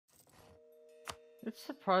It's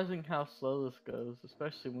surprising how slow this goes,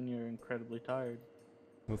 especially when you're incredibly tired.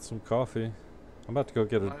 With some coffee. I'm about to go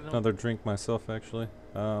get another drink myself, actually.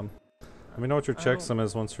 Let me know what your I don't. checksum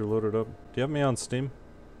is once you're loaded up. Do you have me on Steam,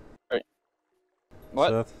 Right. What?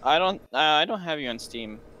 Seth? I don't have you on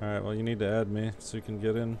Steam. Alright, well you need to add me so you can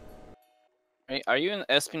get in. Are you in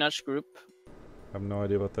espionage group? I have no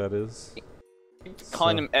idea what that is.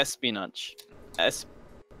 Calling him espionage.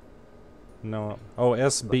 No. Oh,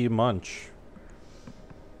 SB Munch.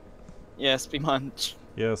 Yeah, espionage.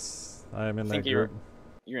 Yes, I am in I that think group.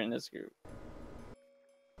 You're in this group.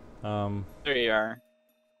 There you are.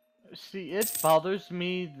 See, it bothers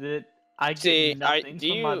me that I get See, nothing do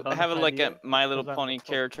from my you bonus have like a idea My Little because I'm Pony the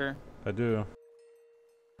character? I do.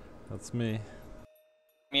 That's me. I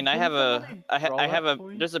mean, Can somebody draw that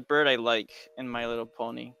for you? there's a bird I like in My Little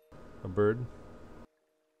Pony. A bird?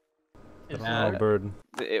 I Is don't know a bird.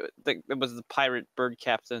 It was the pirate bird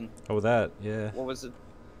captain. Oh, that, yeah. What was it?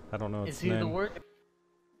 I don't know its Is he name. the word?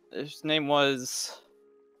 His name was...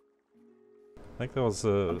 I think that was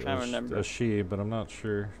a she, but I'm not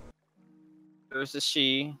sure. It was a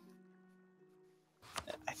she.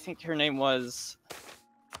 I think her name was...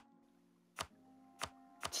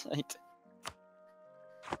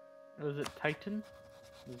 Was it Titan?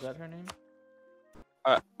 Is that her name?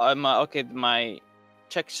 Okay, my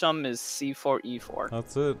checksum is C4E4.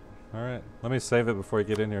 That's it. Alright. Let me save it before I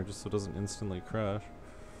get in here just so it doesn't instantly crash.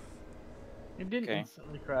 It didn't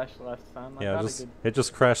instantly crash last time. Yeah, it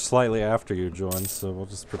just crashed slightly after you joined, so we'll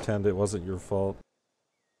just pretend it wasn't your fault.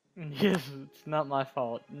 Yes, it's not my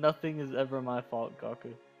fault. Nothing is ever my fault, Gaku.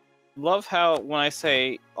 Love how when I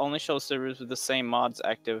say only show servers with the same mods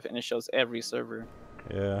active, and it shows every server.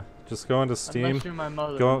 Yeah, just go into Steam, Unless you're my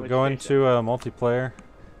mother, go into multiplayer,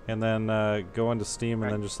 and then go into Steam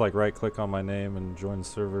and then just like right click on my name and join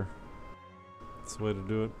server. That's the way to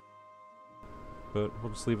do it. But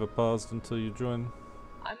we'll just leave it paused until you join.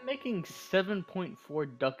 I'm making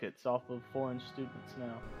 7.4 ducats off of foreign students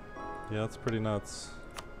now. Yeah, that's pretty nuts.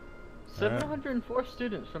 704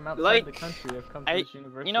 students from outside the country have come to this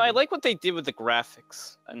university. You know, I like what they did with the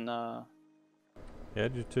graphics, and Yeah, I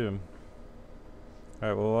do too.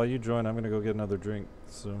 Alright, well while you join, I'm gonna go get another drink,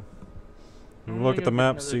 so... Look at the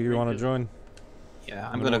map, see who you want to join. Yeah,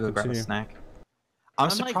 I'm gonna go grab a snack. I'm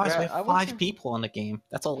surprised we have 5 people in the game.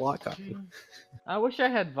 That's a lot, Gaku. I wish I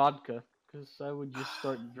had vodka, because I would just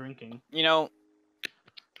start drinking. You know,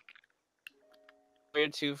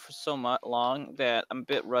 played 2 for so long that I'm a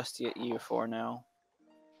bit rusty at EU4 now.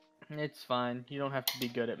 It's fine. You don't have to be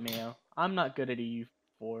good at MEIOU. I'm not good at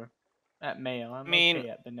EU4. At MEIOU, I'm okay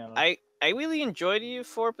at vanilla. I really enjoyed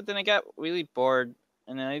EU4, but then I got really bored,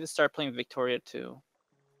 and then I just started playing Victoria 2.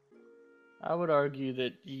 I would argue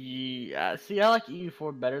that see, I like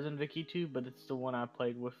EU4 better than Vicky 2, but it's the one I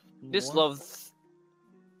played with more.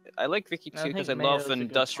 I like Vicky 2 because I love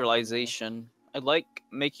industrialization. I like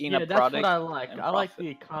making a product. Yeah, that's what I like. I like the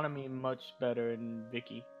economy much better in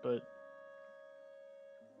Vicky, but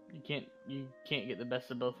you can't get the best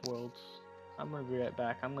of both worlds. I'm gonna be right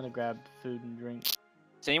back. I'm gonna grab food and drink.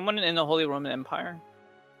 Is anyone in the Holy Roman Empire?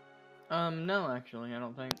 No, actually, I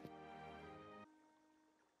don't think.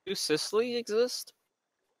 Do Sicily exist?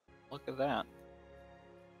 Look at that.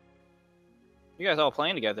 You guys all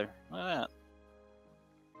playing together. Look at that.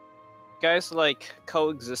 You guys like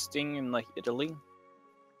coexisting in like Italy?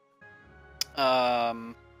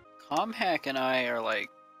 Comhack and I are like,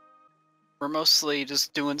 we're mostly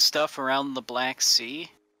just doing stuff around the Black Sea.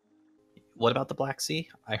 What about the Black Sea?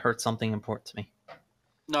 I heard something important to me.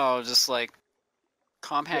 No, just like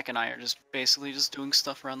Comhack and I are just basically just doing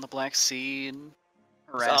stuff around the Black Sea and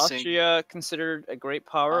harassing. Is Austria considered a great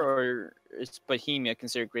power, or is Bohemia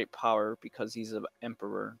considered a great power because he's an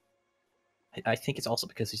emperor? I think it's also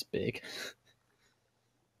because he's big.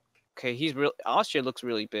 Okay, Austria looks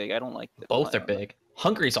really big. I don't like that. Both are big.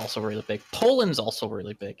 Hungary's also really big. Poland's also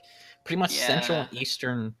really big. Pretty much Central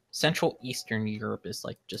Eastern Europe is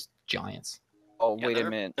like just giants. Oh, wait a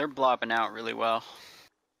minute. They're blobbing out really well.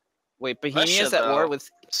 Wait, Bohemia's at war with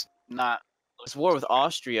it's war with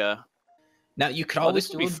Austria. Now you could always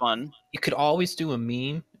this would be fun. You could always do a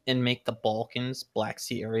meme and make the Balkans, Black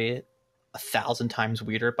Sea area 1,000 times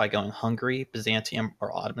weirder by going Hungary, Byzantium,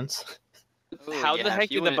 or Ottomans. How the heck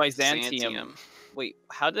did the Byzantium? Wait,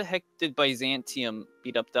 how the heck did Byzantium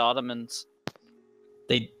beat up the Ottomans?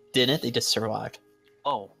 They didn't. They just survived.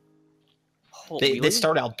 Oh. They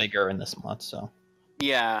start out bigger in this month, so.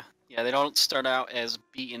 Yeah, they don't start out as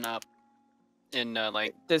beaten up in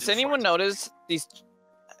like. Does anyone notice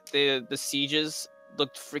the sieges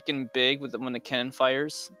looked freaking big when the cannon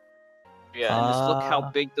fires? Yeah, and just look how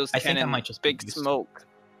big those cannon. Big smoke.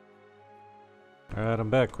 Alright, I'm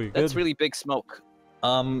back. We good? That's really big smoke.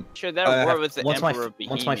 Sure, that war with the once Emperor of Bohemia.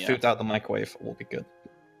 Once my food's out of the microwave, we'll be good.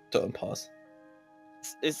 Don't pause.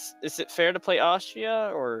 Is it fair to play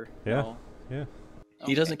Austria or Yeah. no? Yeah.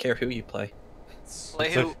 He doesn't care who you play.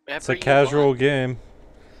 It's a casual game.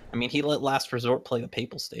 I mean, he let Last Resort play the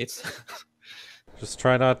Papal States. Just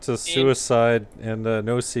try not to suicide and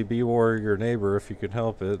no CB war your neighbor if you can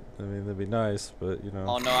help it. I mean, that'd be nice, but you know.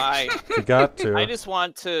 Oh no, you got to. I just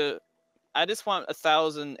want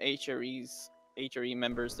 1,000 HRE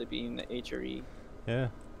members to be in the HRE. Yeah.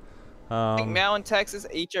 Like MEIOU Taxes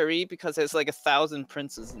HRE because there's like 1,000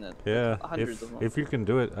 princes in it. Yeah. Like hundreds of them. If you can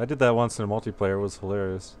do it, I did that once in a multiplayer. It was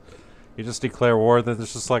hilarious. You just declare war, then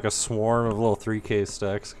there's just like a swarm of little 3K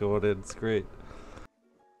stacks going in. It's great.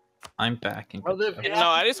 I'm back. No,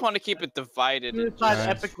 I just want to keep it divided.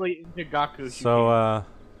 Epically into Gaku. So, alright,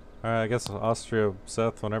 I guess Austria,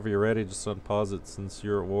 Seth, whenever you're ready, just unpause it since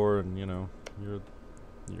you're at war and, you know, you're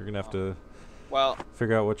gonna have to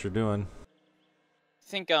figure out what you're doing. I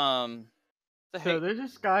think, So there's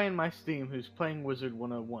this guy in my Steam who's playing Wizard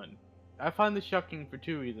 101. I find this shocking for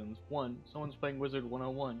two reasons. One, someone's playing Wizard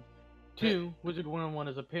 101. Two, Wizard 101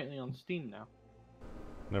 is apparently on Steam now.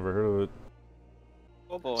 Never heard of it.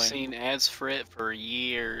 Oh boy. Seen ads for it for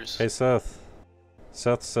years. Hey Seth.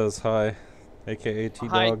 Seth says hi, aka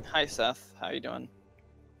T-Dog. Hi Seth, how you doing?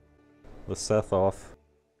 The Seth off.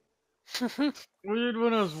 Wizard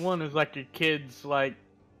 101 is like a kid's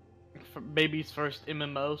baby's first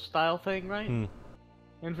MMO style thing, right?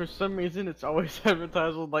 And for some reason it's always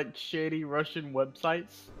advertised on like shady Russian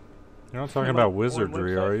websites. You're not talking about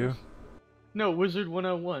wizardry, are you? No, Wizard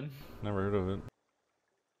 101. Never heard of it.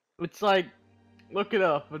 It's like, look it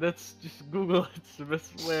up, but that's just Google it. It's the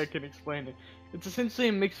best way I can explain it. It's essentially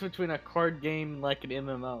a mix between a card game and like an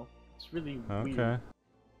MMO. It's really weird.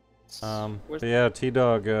 But yeah,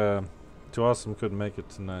 T-Dog, Too Awesome couldn't make it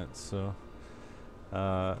tonight, so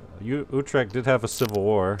Utrecht did have a civil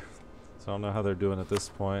war, so I don't know how they're doing at this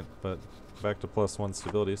point, but back to +1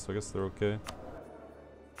 stability, so I guess they're okay.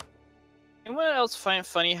 Anyone else find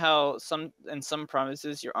funny how in some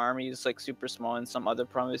provinces your army is like super small and some other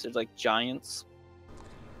provinces like giants?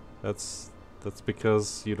 That's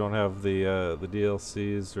because you don't have the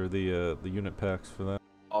DLCs or the unit packs for that.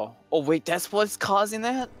 Oh wait, that's what's causing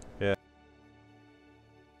that? Yeah.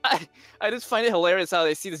 I just find it hilarious how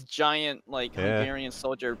they see this giant Hungarian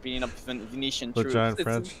soldier beating up Venetian troops. The giant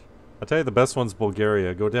French. I'll tell you the best one's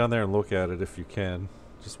Bulgaria. Go down there and look at it if you can.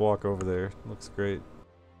 Just walk over there. It looks great.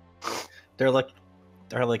 They're like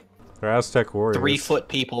they're Aztec warriors. 3-foot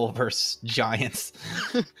people versus giants.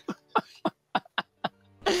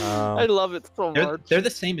 I love it so much. They're the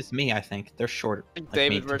same as me, I think. They're shorter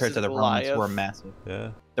David compared to the Goliath. Romans, who are massive. Yeah.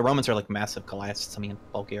 The Romans are like massive Goliaths to me in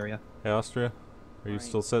Bulgaria. Hey, Austria, are you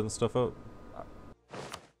still setting stuff up?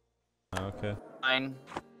 Okay. Fine.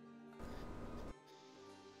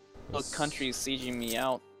 Those countries sieging me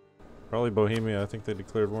out. Probably Bohemia. I think they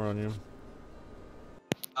declared war on you.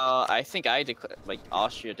 I think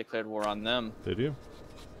Austria declared war on them. Did you?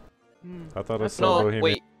 I thought I saw Bohemia.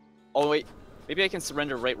 Wait. Oh wait. Maybe I can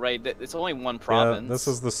surrender right. It's only one province. Yeah, this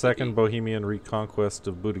is the second Bohemian reconquest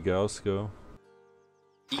of Budigausko.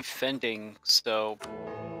 Defending, so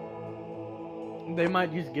they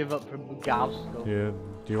might just give up for Budigausko. Yeah.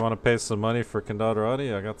 Do you want to pay some money for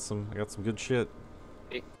Condatorati? I got some good shit.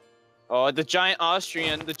 Oh, the giant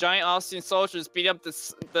Austrian soldiers beat up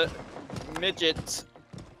the midget.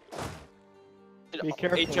 Be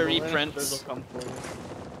careful, HRE prince. Will come for you.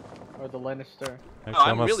 Or the Lannister. Actually,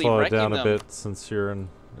 I'm gonna slow it down a bit since you're in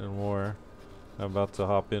war. I'm about to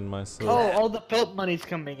hop in myself. Oh, all the Pope money's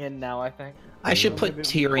coming in now, I think. I should put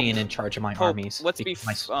Tyrion in charge of my armies. Let's be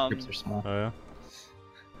my troops are small. Oh yeah.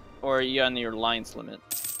 Or are you on your alliance limit?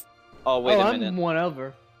 Oh wait a minute. I'm one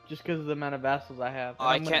over, just because of the amount of vassals I have. Oh,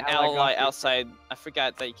 I can't ally outside. I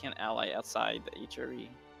forgot that you can't ally outside the HRE.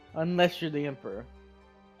 Unless you're the Emperor.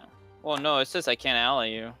 Well, no, it says I can't ally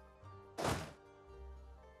you.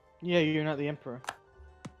 Yeah, you're not the Emperor.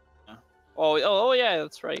 Oh yeah,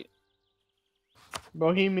 that's right.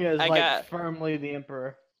 Bohemia is firmly the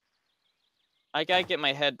Emperor. I gotta get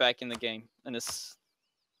my head back in the game, and it's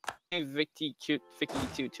Vicky too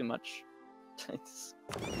much.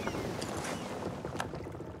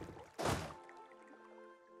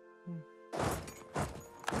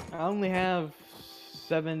 I only have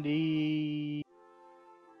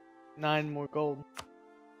 79 more gold.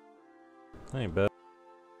 Ain't bad.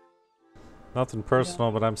 Nothing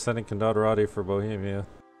personal, but I'm sending Condatorati for Bohemia. I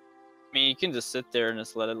mean, you can just sit there and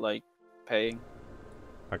just let it pay.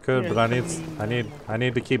 I could, but I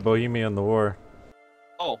need to keep Bohemia in the war.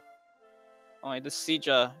 Oh, the siege.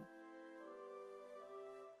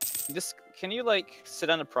 Can you like sit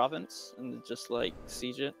on a province and just like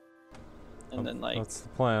siege it, and then like? That's the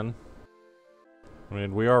plan. I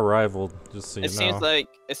mean, we are rivaled, just so you know.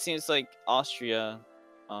 It seems like Austria,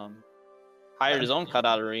 hired his own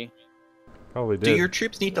Kadadari. Probably did. Do your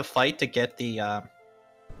troops need to fight to get the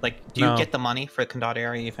like? Do you get the money for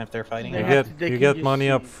Kandadari even if they're fighting? You get money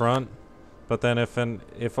up front, but then if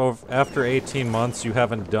after 18 months you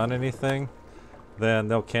haven't done anything, then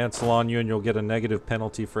they'll cancel on you and you'll get a negative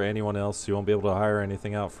penalty for anyone else. You won't be able to hire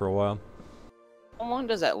anything out for a while. How long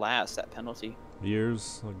does that last? That penalty?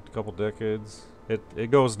 Years, like a couple decades.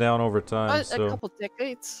 It goes down over time. So a couple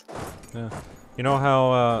decades. yeah, you know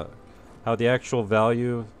how the actual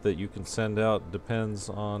value that you can send out depends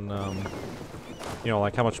on you know,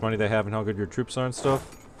 like how much money they have and how good your troops are and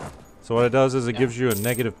stuff. So what it does is it gives you a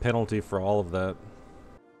negative penalty for all of that.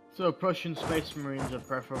 So Prussian Space Marines are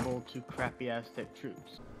preferable to crappy Aztec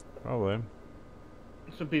troops. Probably.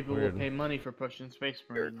 Some people will pay money for Prussian Space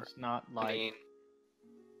Marines, not like. I mean,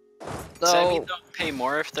 does that mean they'll pay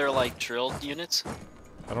more if they're like drilled units?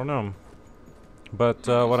 I don't know. But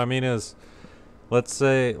what I mean is, let's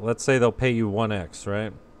say they'll pay you 1x,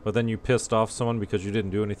 right? But then you pissed off someone because you didn't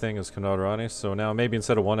do anything as Kandadari, so now maybe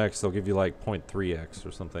instead of 1x they'll give you like 0.3x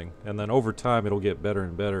or something. And then over time it'll get better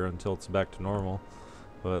and better until it's back to normal.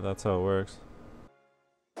 But that's how it works.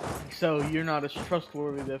 So you're not as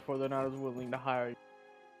trustworthy, therefore they're not as willing to hire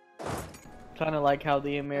you. Kind of like how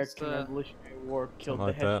the American Revolutionary War killed Something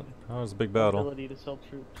like the that. That was a big battle. ability to sell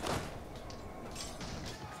troops.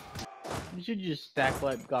 You should just stack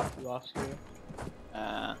like Gaku Austria.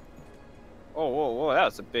 Whoa, that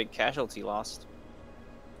was a big casualty lost.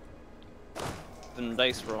 The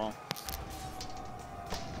dice roll.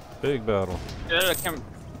 Big battle. Yeah,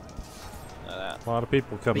 a lot of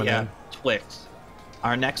people coming in. Twix.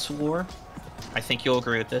 Our next war, I think you'll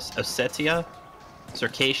agree with this, Ossetia,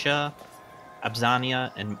 Circassia,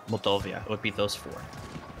 Abzania, and Moldavia. It would be those four.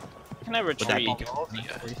 Can I retreat? Would that be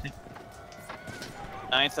good?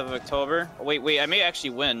 9th of October. Wait, I may actually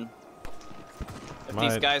win. If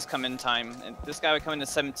these guys come in time. And this guy would come in the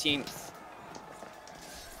 17th.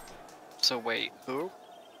 So wait, who?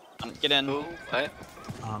 Get in. Who? What?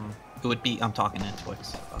 It would be, I'm talking in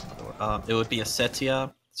Twix. It would be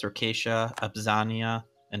Ossetia, Circassia, Abzania,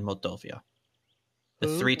 and Moldavia.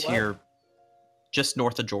 The three-tier just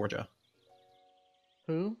north of Georgia.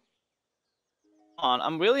 Who?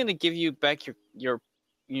 I'm willing to give you back your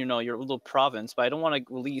little province, but I don't want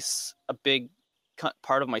to release a big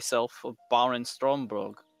part of myself of Baron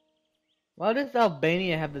Stromberg. Why does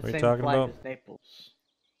Albania have the same flag as Naples?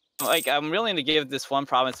 Like, I'm willing to give this one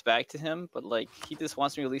province back to him, but like he just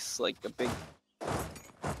wants me to release like a big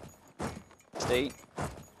state.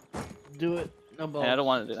 Do it. No balls. Yeah, I don't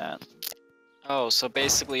want to do that. Oh, so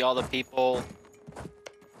basically all the people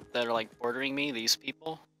that are like bordering me, these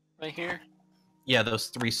people right here? Yeah, those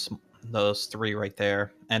three right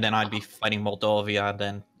there. And then I'd be fighting Moldavia,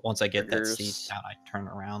 then once I get that siege down, I'd turn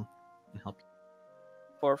around and help you.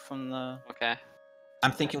 Or from the... Okay.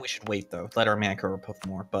 I'm thinking we should wait, though. Let our man cover both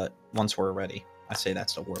more, but once we're ready, I say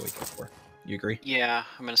that's the war we go for. You agree? Yeah,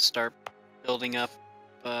 I'm gonna start building up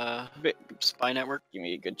spy network. Give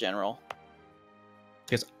me a good general.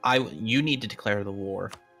 Because you need to declare the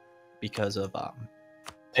war because of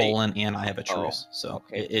Poland, and I have a truce, so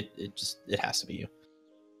okay. it has to be you.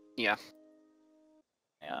 Yeah.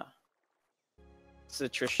 Yeah. It's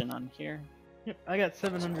attrition on here. Yep, I got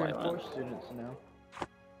 704 students now.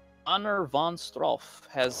 Honor von Stroff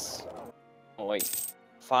has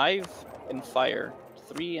 5 in fire,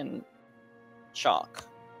 3 in chalk.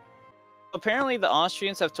 Apparently the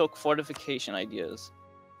Austrians have took fortification ideas.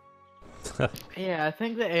 Yeah, I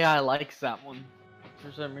think the AI likes that one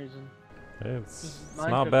for some reason. It's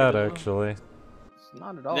not bad actually. It's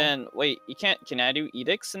not at all. Then wait, you can't. Can I do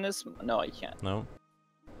edicts in this? No, you can't. No.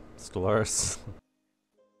 Stellaris.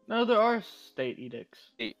 No, there are state edicts.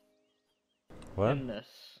 What? In this.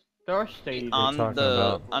 There are state edicts.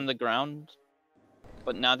 On the ground,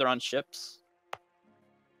 but now they're on ships.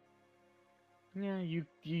 Yeah, you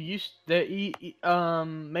used the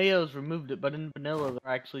MEIOU's removed it, but in vanilla there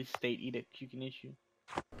are actually state edicts you can issue.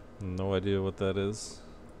 No idea what that is.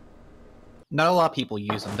 Not a lot of people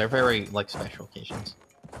use them. They're very special occasions,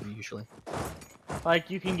 usually. Like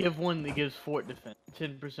you can give one that gives fort defense,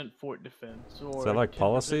 10% fort defense, or is that like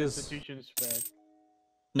policies? Institution spread.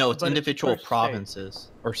 No, it's individual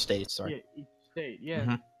provinces or states. Sorry. Yeah, each state. Yeah.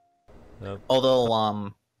 Mm-hmm. Yep.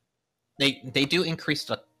 Although they do increase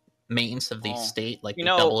the maintenance of the state, like they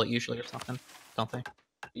double it usually or something, don't they?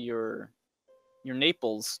 Your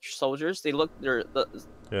Naples soldiers, the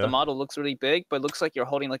model looks really big, but it looks like you're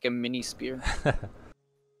holding like a mini spear.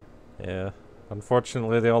 Yeah.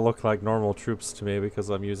 Unfortunately, they all look like normal troops to me because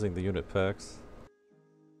I'm using the unit packs.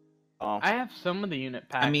 Oh. I have some of the unit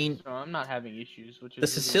packs, so I'm not having issues. Which is The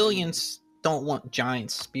Sicilians don't want giant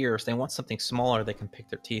spears. They want something smaller they can pick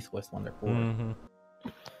their teeth with when they're bored.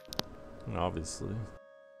 Mm-hmm. Obviously.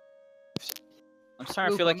 I'm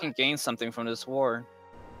starting to feel like I can gain something from this war.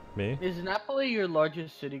 Me? Is Napoli your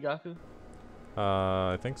largest city, Gaku?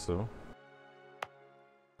 I think so.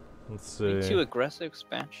 Let's see. Too aggressive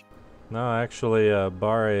expansion. No, actually,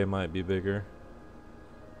 Bari might be bigger.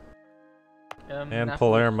 And Napoli's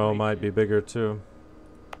Palermo way might too- be bigger too.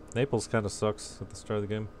 Naples kind of sucks at the start of the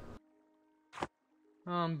game.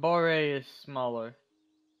 Bari is smaller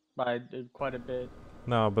by quite a bit.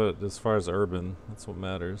 No, but as far as urban, that's what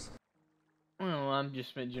matters. Well, I'm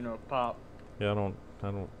just meant general pop. Yeah, I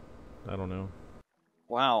don't know.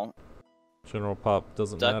 Wow. General pop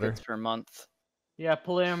doesn't matter. Ducats per month. Yeah,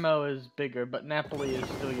 Palermo is bigger, but Napoli is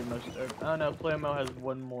still your most urban. Oh no, Palermo has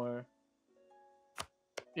one more.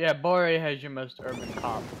 Yeah, Bari has your most urban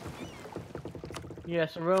pop. Yeah,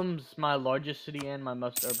 so Rome's my largest city and my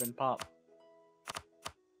most urban pop.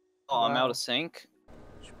 Oh, I'm Wow. out of sync.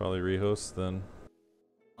 Should probably rehost then.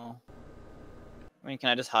 Oh. I mean, can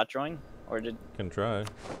I just hot join? Or did... Can try.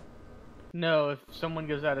 No, if someone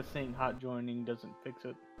goes out of sync, hot joining doesn't fix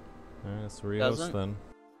it. Alright, let's rehost Doesn't? then.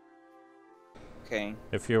 Okay.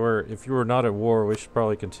 If you were not at war, we should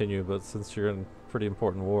probably continue. But since you're in a pretty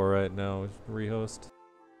important war right now, we should rehost.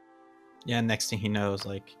 Yeah, next thing he knows,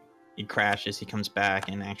 like, he crashes, he comes back,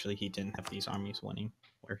 and actually he didn't have these armies winning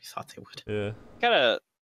where he thought they would. Yeah. Gotta...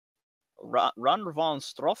 Ron von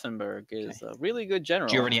Stauffenberg is a really good general.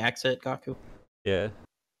 Did you already exit, Gaku? Yeah.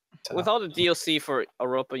 With all the DLC for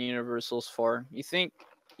Europa Universalis 4, you think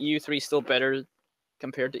EU3 is still better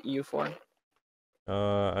compared to EU4?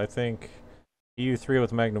 I think EU3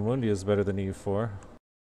 with Magnamundi is better than EU4.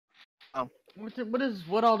 Oh.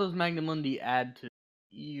 What all does Magnamundi add to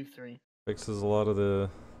EU3? Fixes a lot of the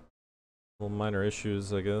little minor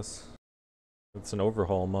issues, I guess. It's an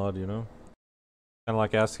overhaul mod, you know? Kind of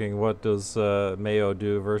like asking what does MEIOU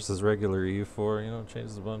do versus regular EU4, you know,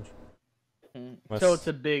 changes a bunch. So it's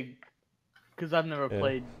a big, because I've never Yeah.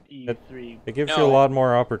 played EU3. It gives you a lot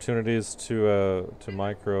more opportunities to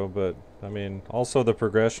micro, but I mean, also the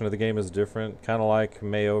progression of the game is different. Kind of like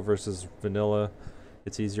MEIOU versus vanilla,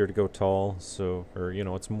 it's easier to go tall, so or you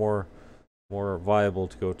know, it's more viable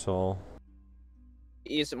to go tall.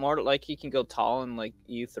 Is it more like you can go tall in like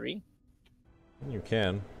EU3? You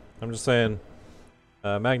can. I'm just saying,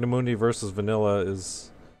 Magnamundi versus vanilla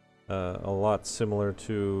is a lot similar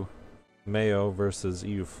to MEIOU versus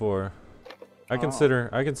EU4. I consider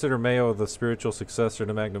MEIOU the spiritual successor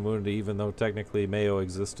to Magnamundi, even though technically MEIOU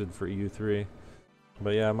existed for EU3.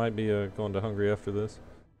 But yeah, I might be going to Hungary after this.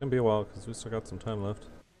 It's gonna be a while because we still got some time left.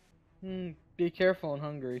 Be careful in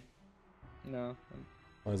Hungary. No.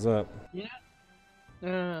 Why is that? Yeah.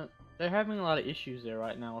 They're having a lot of issues there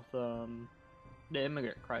right now with the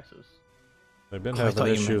immigrant crisis. They've been I having thought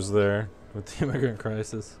you issues there with the immigrant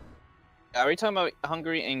crisis. Are we talking about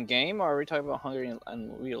Hungary in game, or are we talking about Hungary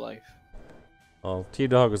in real life? Well,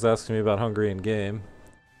 T-Dog was asking me about Hungary in game.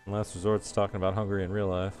 And Last Resort's talking about Hungary in real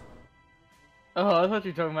life. Oh, I thought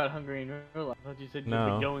you were talking about Hungary in real life. I thought you said you'd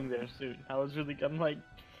No. be going there soon. I'm like,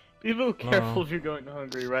 be a little careful if you're going to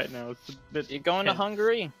Hungary right now. It's a bit. You going to tense.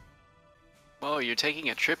 Hungary? Whoa, you're taking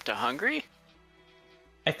a trip to Hungary?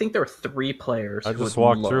 I think there are 3 players I who just would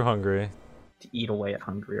walked love through Hungary. to eat away at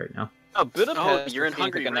Hungary right now. Oh, Budapest. you're in would seem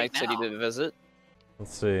Hungary like a right nice city now. to visit.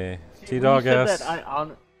 Let's see. See, T-Dog when you said asked.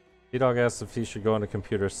 that, T-Dog asked if he should go into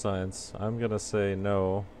computer science. I'm gonna say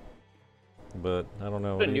no, but I don't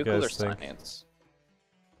know. What do you Nuclear guys think? science.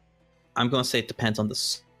 I'm going to say it depends on the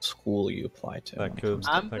school you apply to. That when it could- comes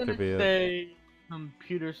to- I'm That gonna could be it. say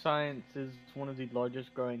computer science is one of the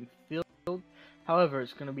largest growing fields. However,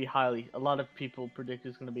 it's gonna be a lot of people predict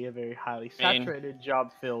it's gonna be a very highly saturated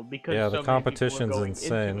job field because Yeah, so the many people are competition's going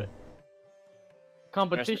insane. into it.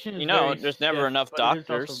 Competition You is know, very there's never stiff, enough but it is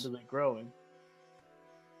doctors. also really growing.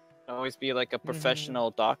 Always be like a Mm-hmm.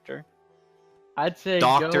 professional doctor. I'd say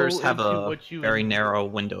Doctors go have into a what you very enjoy. narrow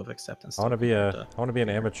window of acceptance. I want to be compared an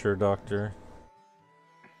amateur doctor.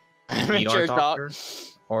 to Amateur ER doctor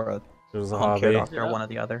or a It was a home care hobby. doctor, Yeah. one or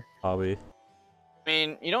the other. Hobby. I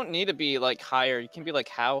mean, you don't need to be like higher. You can be like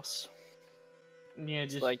house Yeah,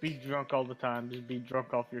 just like- be drunk all the time. Just be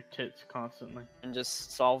drunk off your tits constantly. and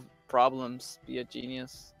just solve problems. Be a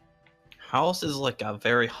genius. House is like a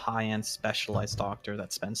very high-end specialized doctor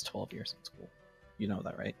that spends 12 years in school. You know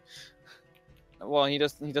that, right? Well, he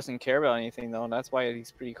doesn't care about anything though. That's why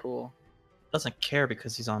he's pretty cool. Doesn't care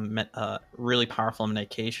because he's on really powerful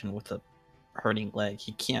medication with a hurting leg.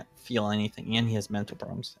 He can't feel anything, and he has mental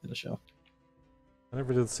problems in the show. I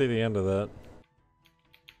never did see the end of that.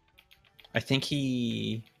 I think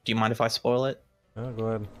he. Do you mind if I spoil it? Oh, go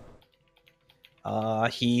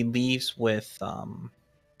ahead. He leaves with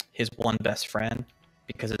his one best friend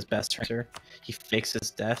because his best friend. He fakes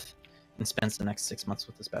his death and spends the next 6 months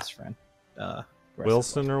with his best friend.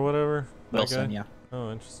 Wilson or whatever? Wilson, yeah.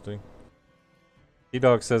 Oh, interesting.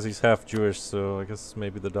 T-Dog says he's half Jewish, so I guess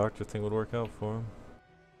maybe the doctor thing would work out for him.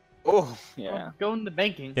 Oh, yeah. Well, go into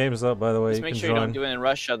banking. Game's up, by the way. Just You make can sure you join. don't do it in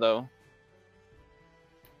Russia, though.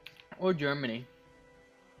 Or Germany.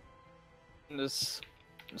 It's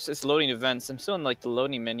loading events. I'm still in like the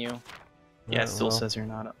loading menu. Yeah, it still well, says you're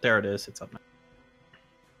not up. There it is. It's up now.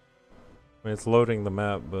 I mean, it's loading the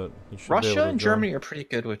map, but you should be able Russia to and join. Germany are pretty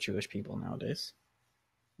good with Jewish people nowadays.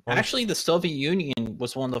 Well, Actually, the Soviet Union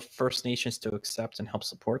was one of the first nations to accept and help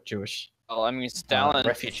support Jewish. Oh, I mean, Stalin.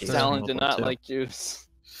 refugees Stalin in did World War not II. like Jews.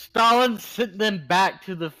 Stalin sent them back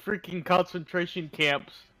to the freaking concentration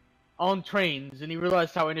camps on trains, and he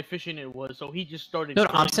realized how inefficient it was, so he just started. No, I'm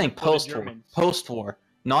killing saying the post-war. Germans. Post-war,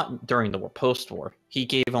 not during the war. Post-war, he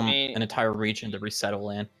gave them mean- an entire region to resettle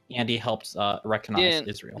in, and he helped recognize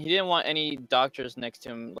Israel. He didn't want any doctors next to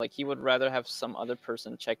him. Like, he would rather have some other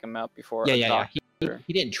person check him out before a Yeah. doctor.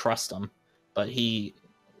 He didn't trust them, but he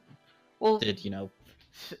Well, did,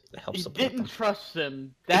 help he support didn't them. trust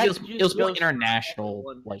them. It That was, just it was more goes international,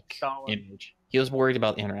 to like Stalin. image. He was worried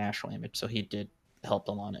about the international image, so he did help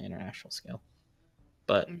them on an international scale.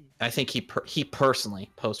 But I think he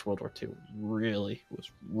personally, post World War II,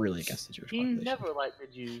 was really against the Jewish He population. never liked the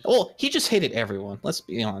Jews. Well, he just hated everyone. Let's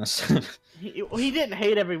be honest. He didn't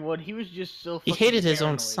hate everyone. He was just so. He fucking hated his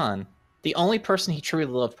own paranoid. son. The only person he truly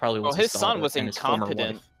loved probably was Well, his his son daughter was and his former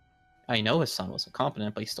incompetent. wife. I know his son was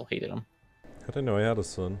incompetent, but he still hated him. I didn't know he had a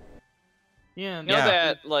son. Yeah. You know Yeah.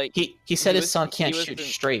 that, like, He said his son he can't was shoot the-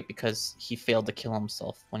 straight because he failed to kill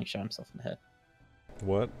himself when he shot himself in the head.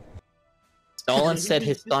 What? Stalin He said was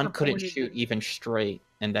his son couldn't disappointed shoot that- even straight,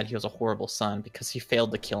 and that he was a horrible son because he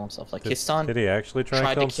failed to kill himself. Like his son, Did he actually try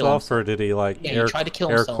tried to kill to kill himself, himself. or did he like Yeah, he tried to kill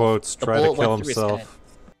air himself. quotes The try to bullet kill went through his head. himself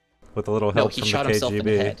with a little no, help he from shot the himself in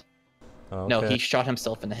the KGB? head. Oh, No, okay. he shot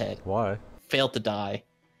himself in the head. Why? Failed to die,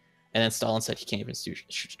 and then Stalin said he can't even shoot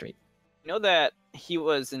straight. you know that he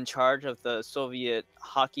was in charge of the Soviet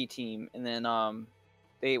hockey team, and then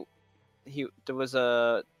there was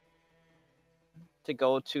to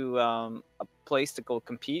go to a place to go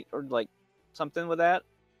compete or like something with that.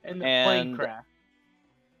 And the plane And- crash.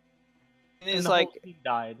 And And it's the like whole team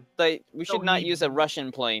died. we So should not he- use a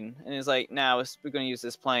Russian plane, and it's like we're gonna use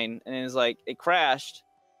this plane, and it's like it crashed,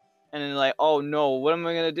 and then like, oh no, what am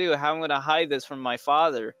I gonna do? How am I gonna hide this from my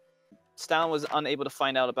father? Stalin was unable to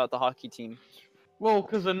find out about the hockey team. Well,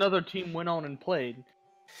 because another team went on and played.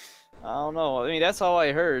 I don't know. I mean, that's all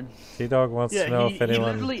I heard. T-Dog wants Yeah, to know he if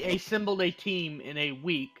anyone. literally assembled a team in a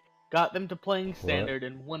week, got them to playing standard,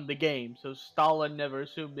 and won the game. So Stalin never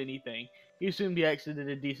assumed anything. He assumed he actually did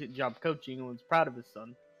a decent job coaching and was proud of his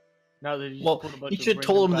son. Now that he just Well, pulled a bunch he of should have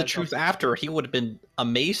told him random the guys truth off the after. team. He would have been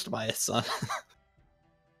amazed by his son.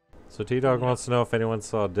 So T-Dog wants to know if anyone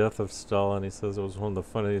saw Death of Stalin. He says it was one of the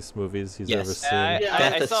funniest movies he's Yes. ever seen. Yeah,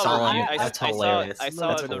 Death I of saw Stalin, a review- that's I hilarious. saw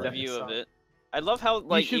That's the hilarious. review of it. I love how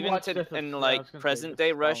like should even watch Death of in Stalin. I like was gonna say present Death day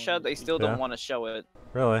of Russia, Stalin. they still Yeah. don't want to show it.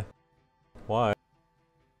 Really? Why?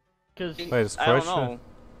 Because Wait, is I don't Croatia know.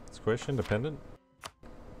 is Croatia independent?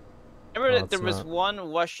 Remember Oh, that there it's was not.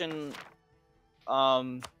 one Russian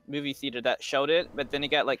movie theater that showed it, but then it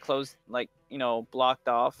got like closed, like blocked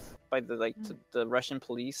off by the Russian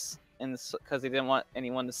police, and because they didn't want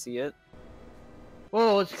anyone to see it.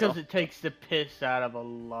 well, it's because it takes the piss out of a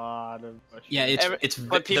lot of Russians. Yeah, it's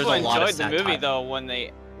But there's people a lot of enjoyed the movie satire. though when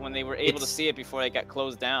they were able to It's- see it before it got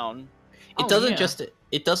closed down. Oh, It doesn't yeah. just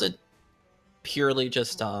it doesn't purely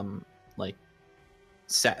just like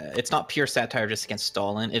it's not pure satire just against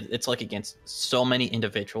Stalin. It's like against so many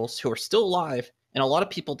individuals who are still alive, and a lot of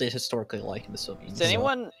people did historically like in the Soviet Union. Does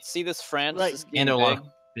anyone see this France? Like- This And game a lot big?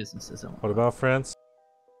 of businesses. And What about France?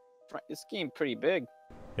 This game pretty big.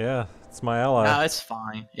 Yeah, it's my ally. No, it's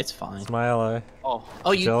fine. It's fine. It's my ally. Oh,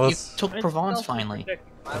 Oh, you Jealous? took It's Provence also finally.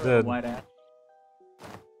 protecting my I little did. white ass.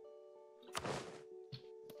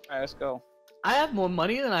 alright, let's go. I have more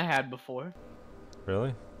money than I had before.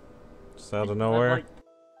 Really? Just out I of had, nowhere? like,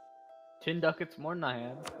 10 ducats more than I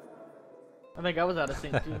had. I think I was out of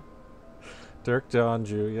sync too. Dirk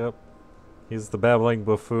Donju, yep. He's the babbling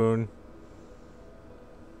buffoon.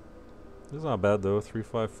 He's not bad though,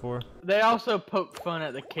 354. They also poke fun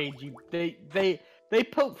at the KG. They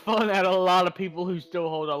poke fun at a lot of people who still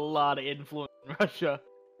hold a lot of influence in Russia.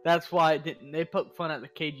 That's why it didn't. They poke fun at the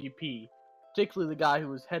KGP. particularly the guy who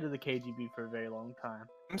was head of the KGB for a very long time.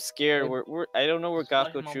 I'm scared. I don't know where Just let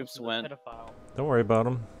him Gakko almost troops as a went. pedophile. Don't worry about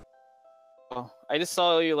him. Oh, I just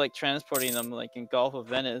saw you like transporting them like in Gulf of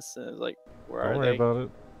Venice, and I was like, where Don't are worry they? about it.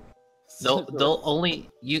 They'll only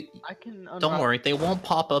you. I can. Don't worry, they won't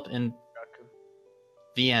pop up in Gakko.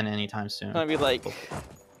 Vienna anytime soon. It's gonna be like.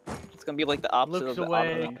 It's gonna be like the opposite Looks of the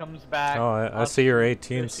away, Ottoman. comes back. Oh, I see your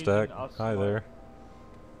 18 Us stack. using us Hi more. there.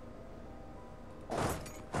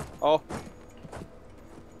 Oh,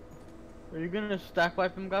 Are you gonna stack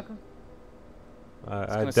wipe him, Gakko? it's I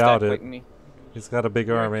gonna doubt stack it. like me. He's got a big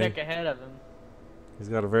You're a army. tick ahead of him. He's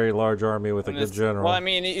got a very large army with a And good it's- general. Well, I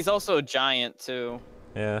mean, he's also a giant too.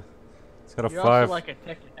 Yeah. He's got a You're 5. also like a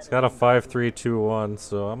tick ahead He's of got a him, Gakko. 5-3-2-1,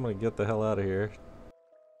 so I'm gonna get the hell out of here.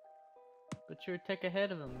 But you're a tick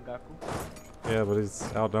ahead of him, Gakko. Yeah, but he's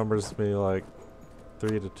outnumbers me like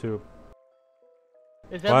 3-2.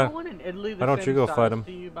 Is Why- everyone in Italy the why don't same you go size fight him?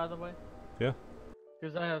 to you, by the way? Yeah.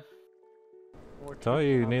 Because I have 4 Tell you,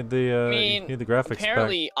 you troops need the I mean, you need the graphics back.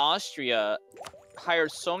 Apparently, Austria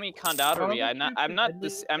hired so many condatori. How I'm not. many I'm troops not. in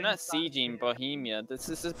This. Italy I'm not inside sieging here? Bohemia. This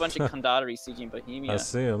is a bunch of condatori sieging I Bohemia.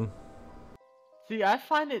 see him. See, I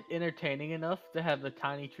find it entertaining enough to have the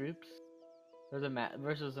tiny troops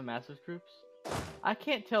versus the massive troops. I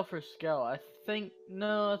can't tell for scale. I think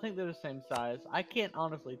they're the same size. I can't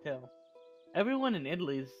honestly tell. Everyone in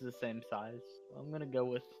Italy is the same size. So I'm gonna go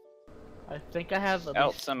with. I think I have at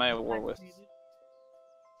Alps least I'm at war one with. needed.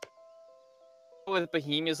 With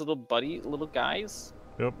Bohemia's little guys.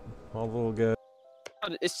 Yep, all the little guys.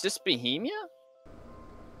 Oh, it's just Bohemia.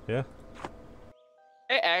 Yeah.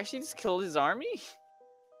 I actually just killed his army.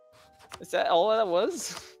 Is that all that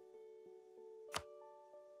was?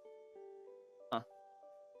 Huh.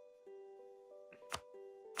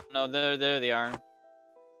 No, there they are.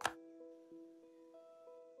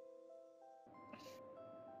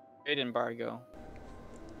 Trade embargo.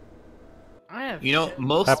 I have. You know, shit.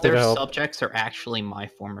 most Happy to their help. subjects are actually my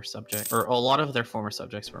former subject, or a lot of their former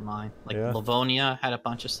subjects were mine. Like Yeah. Livonia had a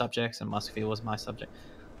bunch of subjects, and Muscovy was my subject.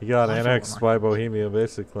 He got I annexed forgot by Bohemia,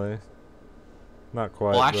 basically. Not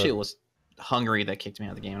quite. Well, actually, but it was Hungary that kicked me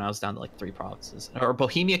out of the game, and I was down to like 3 provinces. Or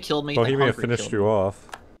Bohemia killed me. then Bohemia Hungary finished killed you me. off.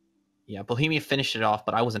 Yeah, Bohemia finished it off,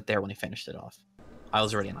 but I wasn't there when they finished it off. I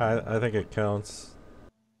was already in. I think it counts.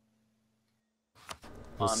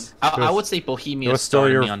 Just- I just- would say Bohemia was still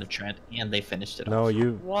started your- me on the trend, and they finished it No, off.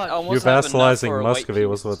 you What? I you almost have enough for vassalizing a white Muscovy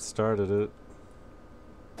was peace. what started it.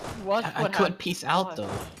 Watch I what couldn't happened. peace out Watch.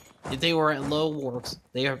 though. They were at low war.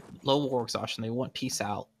 They are low war exhaustion. They want peace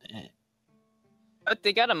out. But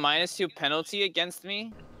they got a -2 penalty against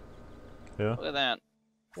me. Yeah. Look at that.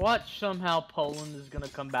 Watch somehow Poland is gonna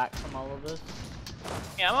come back from all of this.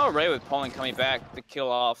 Yeah, I'm alright with Poland coming back to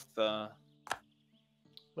kill off the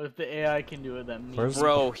But if the AI can do it, that means Where's-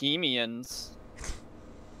 Bohemians.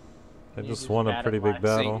 I you just won a had it pretty big last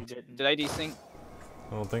battle. week, you didn't. Did I desync?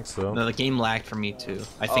 I don't think so. No, the game lagged for me too.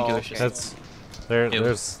 I think it Oh, was just. okay. That's there. It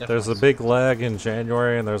was There's a definitely- big lag in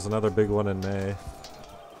January and there's another big one in May.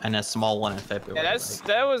 And a small one in February. Yeah,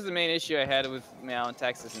 that was the main issue I had with MEIOU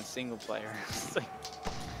Taxes in single player. It's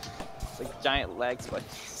like giant lag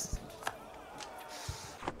spikes.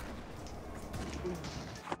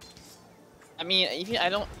 I mean,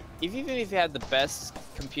 even if you had the best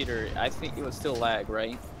computer, I think it would still lag,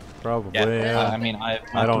 right? Probably. Yeah, Yeah. I mean, my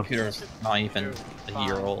I don't- computer's not even a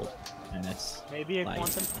year old, and it's Maybe a like-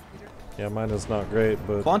 quantum computer? Yeah, mine is not great,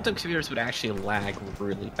 but quantum computers would actually lag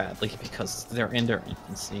really badly because they're in their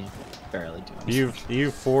infancy, barely doing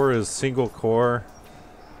EU4 is single core,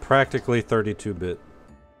 practically 32-bit.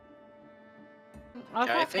 I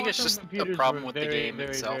thought think it's quantum just a computers problem were with the very, game very,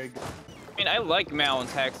 itself. very good. I mean, I like MEIOU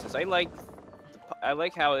Taxes. I like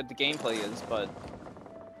how the gameplay is, but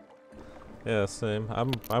Yeah, same.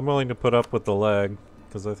 I'm willing to put up with the lag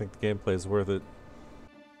because I think the gameplay is worth it.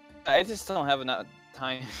 I just don't have enough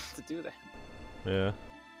time to do that. Yeah.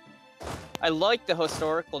 I like the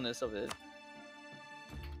historicalness of it.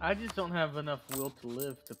 I just don't have enough will to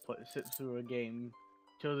live to sit through a game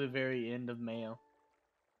till the very end of Mayo.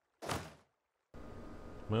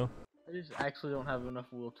 Well, I just actually don't have enough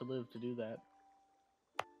will to live to do that.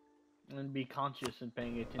 And be conscious and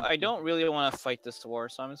paying attention. I don't really want to fight this war,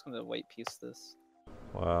 so I'm just gonna wait piece this.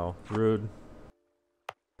 wow, rude.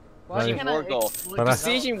 Why Besieging can't I Wargol. exploit But I- the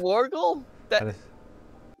Besieging Wargol? That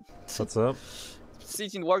What's up?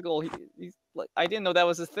 Besieging Wargol, he's like, I didn't know that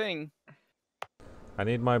was a thing. I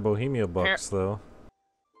need my Bohemia bucks though.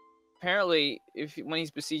 Apparently, when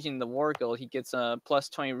he's besieging the Wargol, he gets plus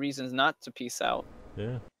 20 reasons not to peace out.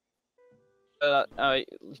 Yeah.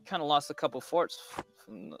 He kind of lost a couple forts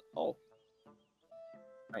from the, oh.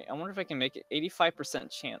 Right, I wonder if I can make it 85%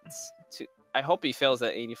 chance to I hope he fails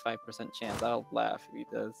at 85% chance. I'll laugh if he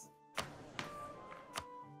does.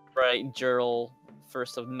 Right, Gerald,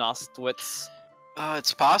 first of Nostwitz.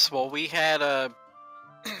 It's possible. We had a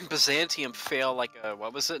Byzantium fail like a,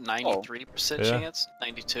 what was it, 93% Yeah. chance?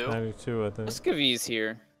 92? 92, I think. Muscovy's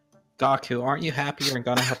here. Gaku, aren't you happy you're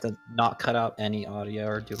gonna have to not cut out any audio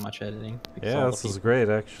or do much editing? Because Yeah, all this the is people- great,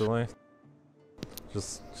 actually.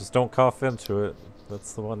 Just don't cough into it.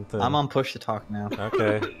 That's the one thing. I'm on push to talk now.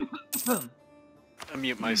 Okay. I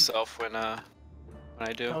mute myself when I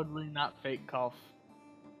do. Totally not fake cough.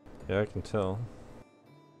 Yeah, I can tell.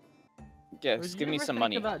 Yes, Would give you me ever some think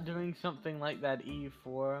money. about doing something like that EU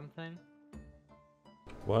forum thing?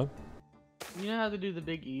 What? You know how they do the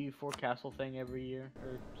big EU4 castle thing every year?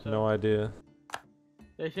 Or so? No idea.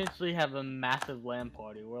 They essentially have a massive LAN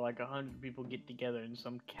party where like 100 people get together in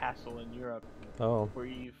some castle in Europe Oh, for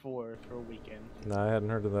EU4 for a weekend. no, I hadn't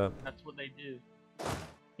heard of that. That's what they do.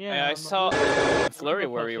 Yeah, I I'm- saw I'm Flurry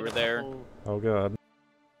gonna where post we it were a there. couple- Oh god.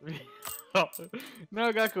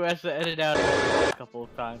 No, Gaku has to edit out a couple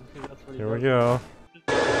of times. 'Cause that's what he Here we does.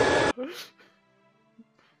 go.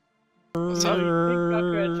 So you think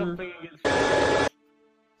Gaku had something against Flurry,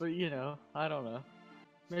 but you know, I don't know.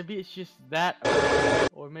 Maybe it's just that,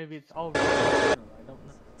 or maybe it's all. I don't know.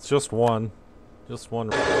 It's just one. Just one.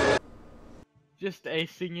 Just a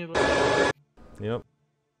singular. Yep.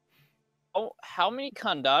 Oh, how many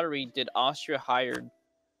Condottieri did Austria hire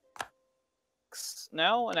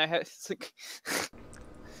now? And I had it's like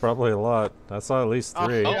Probably a lot. I saw at least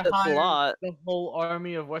 3. Oh, that's a hired lot. The whole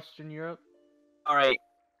army of Western Europe. All right.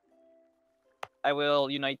 I will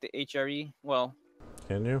unite the HRE. Well,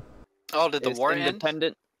 Can you? Oh, did the it's war end?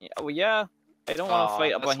 independent. Yeah, well, yeah. I don't want to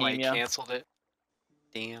fight that's why Bohemia. I canceled it.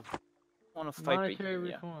 Damn. I want to fight Monetary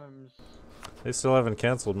Bohemia. reforms. They still haven't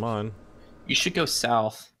canceled mine. You should go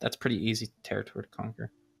south. That's pretty easy territory to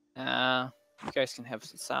conquer. You guys can have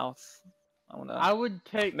the south. I want I to would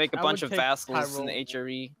take. make a I bunch would of take vassals in Tyrol. the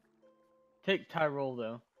HRE. Take Tyrol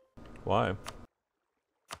though. Why?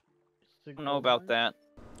 I don't know about that.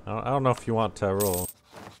 I don't know if you want Tyrol.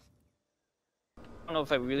 I don't know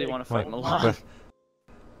if I really want to Why- fight Milan.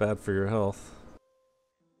 Bad for your health.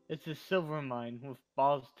 It's a silver mine with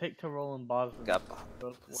Bos. Take Tyrol and Bosnia.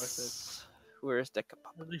 Both worth it. Where is the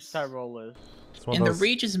At least Tyrol is. It's one In of the those-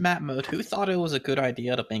 regions map mode, who thought it was a good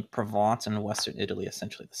idea to make Provence and Western Italy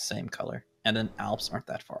essentially the same color? And then Alps aren't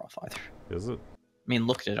that far off either. Is it? I mean,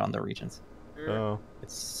 look at it on the regions. Oh,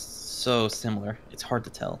 It's so similar. It's hard to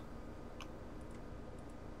tell.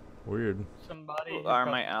 weird. Somebody Who who are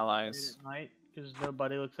got my paid allies? at night because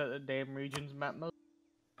nobody looks at the damn regions map mode.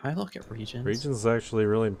 I look at regions. Regions is actually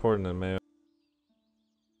really important in MEIOU.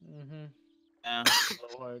 Mm-hmm. Yeah.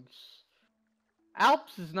 Lords.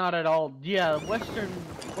 Alps is not at all. Yeah, Western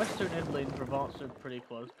Italy and Provence are pretty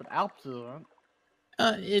close, but Alps aren't.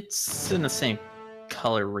 It's in the same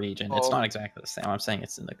color region. It's Oh. not exactly the same. I'm saying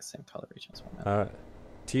it's in the same color region as well.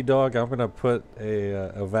 T-Dog, I'm gonna put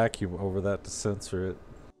a vacuum over that to censor it.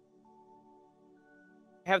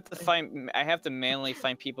 I have to manually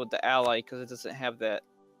find people to ally because it doesn't have that.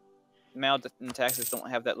 MEIOU Taxes don't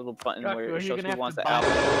have that little button Gaku, where are it you shows gonna who have wants to to buy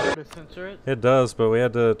ally. to censor it? It does, but we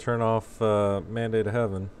had to turn off Mandate of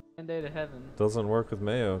Heaven. Mandate of Heaven. Doesn't work with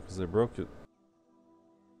MEIOU because they broke it.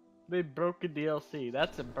 They broke a DLC.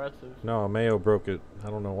 That's impressive. No, MEIOU broke it. I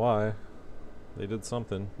don't know why. They did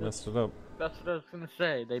something. Messed it up. That's what I was gonna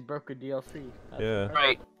say. They broke a DLC. That's Yeah. impressive.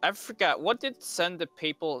 Right. I forgot. What did send the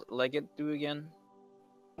papal legate do again?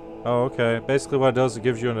 Oh, okay. Basically what it does, it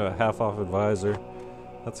gives you a half-off advisor.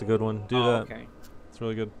 That's a good one. Do that. Okay. It's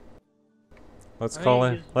really good. Let's I call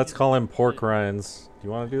think him. it's- Let's call him Pork Rinds. Do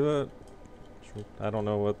you want to do that? Sure. I don't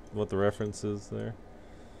know what the reference is there.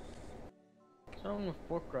 Something with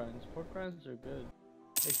pork rinds. Pork rinds are good.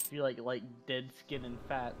 They feel like dead skin and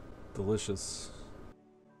fat. Delicious.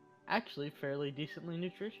 Actually, fairly decently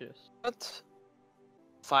nutritious. What?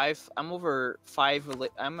 5. I'm over 5.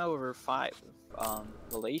 I'm over 5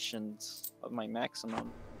 relations of my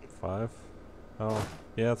maximum. 5? Oh,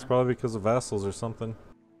 yeah. It's probably because of vassals or something.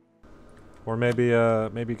 Or maybe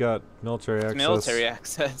got military access. Military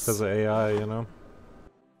access. Because of AI, you know.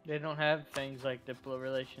 They don't have things like diplo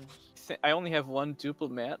relations I only have 1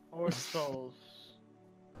 diplomat. or souls.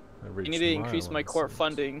 I I reached need to increase my mileage, court so-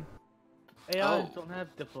 funding. AIs Oh. don't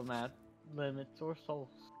have diplomat limits or souls.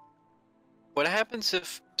 What happens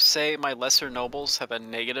if, say, my lesser nobles have a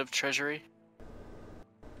negative treasury?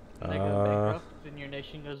 They go bankrupt and your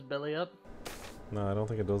nation goes belly up. No, I don't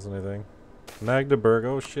think it does anything. Magdeburg,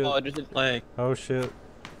 oh shit. Oh, there's a Like, Oh shit.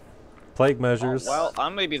 Plague measures. well,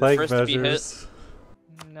 I'm gonna be the Plague first to be hit. measures.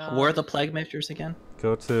 No. where are the plague measures again?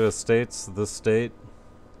 Go to estates, the state.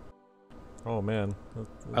 Oh man.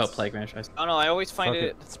 Oh, plague franchise. I don't know. I always find Fuck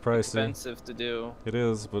it it's pricey. expensive to do. It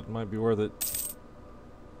is, but it might be worth it.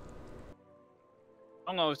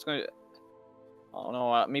 I don't know if it's going to. I don't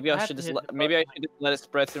know. Maybe I I have should to just hit let, the maybe I button. should just let it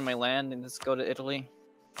spread through my land and just go to Italy.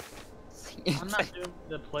 I'm not doing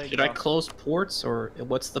the plague. Should I doctor. close ports, or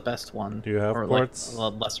what's the best one? Do you have or ports?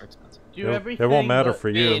 Like, lesser expensive. Do everything. It won't matter but- for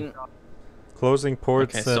I you. mean, Closing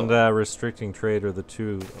ports Okay, so- and restricting trade are the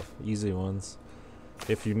two easy ones.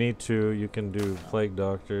 If you need to, you can do plague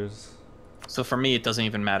doctors. So for me, it doesn't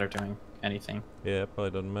even matter doing anything. Yeah, it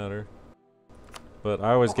probably doesn't matter. But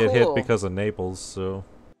I always get hit cool. because of Naples, so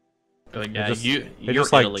Like, yeah, just- you're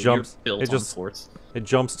just, like, Italy, jumps- You're built it just- on ports. it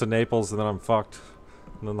jumps to Naples and then I'm fucked.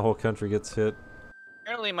 And then the whole country gets hit.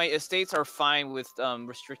 apparently my estates are fine with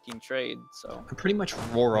restricting trade. So I'm pretty much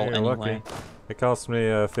rural You're anyway. lucky. It cost me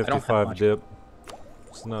have 55 much. dip.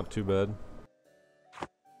 It's not too bad.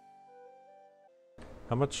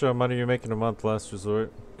 How much money are you making a month, last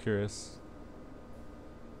resort? Curious.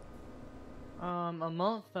 A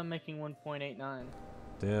month I'm making 1.89.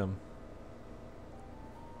 Damn.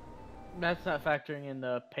 That's not factoring in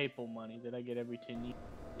the papal money that I get every 10 years.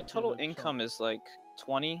 my total income is like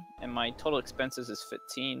 20, and my total expenses is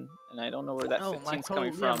 15, and I don't know where that Oh, 15 my is total,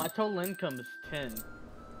 coming yeah, from. my total income is 10.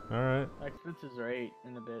 Alright. My expenses are 8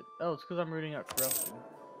 and a bit. Oh, it's because I'm rooting out corruption.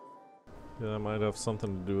 Yeah, that might have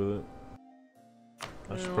something to do with it.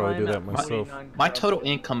 I should Well, probably do I'm that at myself. 49 My total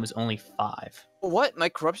corruption. income is only 5. What? My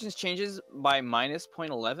corruption changes by minus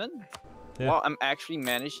 0.11? Yeah. While I'm actually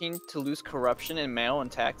managing to lose corruption in mail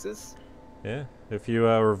and taxes? Yeah, if you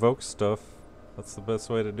revoke stuff, that's the best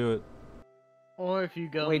way to do it. Or if you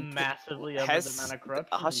go Wait, massively over the Has amount of the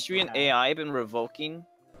corruption. you Austrian can have. AI been revoking?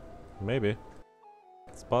 Maybe.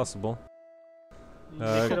 It's possible.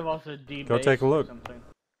 They could have also debased go take a look. Something.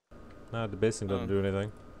 Nah, debasing doesn't do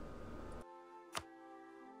anything.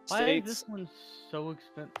 Why is States. this one so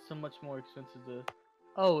much more expensive to?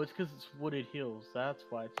 Oh, it's because it's wooded hills. That's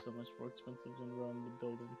why it's so much more expensive than Rome to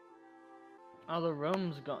build in. Oh, the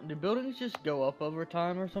Rome's gone. Do buildings just go up over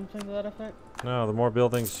time or something to that effect? No, the more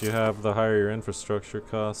buildings you have, the higher your infrastructure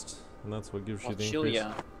cost. And that's what gives you the increase.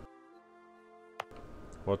 Auxilia.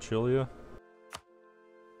 Wachilia?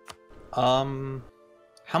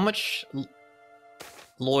 How much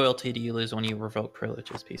loyalty do you lose when you revoke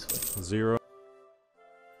privileges peacefully? 0.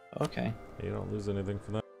 Okay. You don't lose anything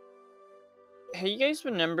for that. Hey, you guys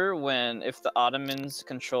remember when if the Ottomans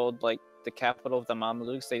controlled like the capital of the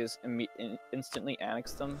Mamluks, they just instantly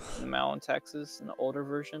annexed them in the Mal and Texas in the older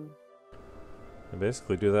version? They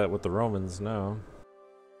basically do that with the Romans now.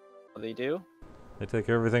 Oh, they do? They take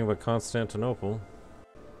everything but Constantinople.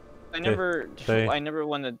 I never they-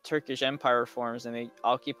 when the Turkish Empire forms and they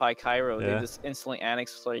occupy Cairo, Yeah. they just instantly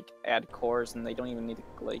annex like add cores and they don't even need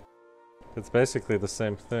to like. It's basically the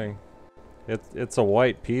same thing. It's a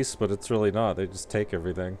white piece, but it's really not. They just take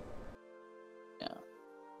everything.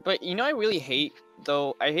 But you know, I really hate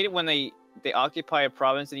though. I hate it when they occupy a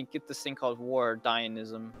province and you get this thing called war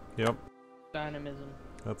dynamism. Yep. Dynamism.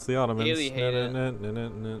 That's the Ottomans. Really hate it.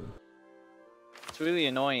 Nah. It's really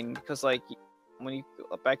annoying because like when you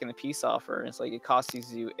go back in the peace offer, it's like it costs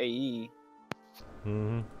you AE.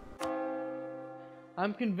 Mm-hmm.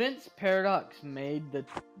 I'm convinced Paradox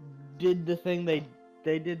did the thing they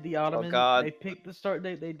did the Ottomans. God. They picked the start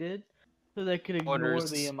date they did so they could ignore Orders.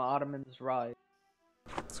 the Ottomans' rise.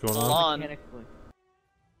 What's going Hold on? on. Mechanically.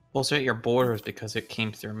 Well, it's at your borders because it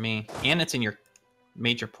came through me, and it's in your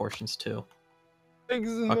major portions too.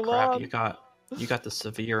 Oh crap! You got the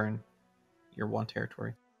severe in your one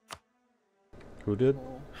territory. Who did?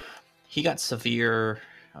 He got severe.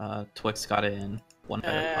 Twix got it in one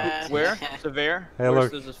better. Where? Severe? Hey,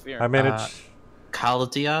 Where's look, the Severe? I managed.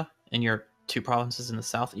 Chaldea in your 2 provinces in the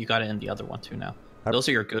south. You got it in the other one too now. Those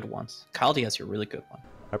are your good ones. Chaldea is your really good one.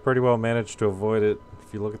 I pretty well managed to avoid it.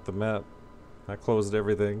 If you look at the map, I closed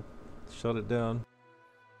everything, shut it down.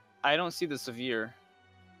 I don't see the Severe.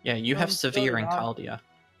 Yeah, you have I'm severe sorry, in Rob. Chaldea.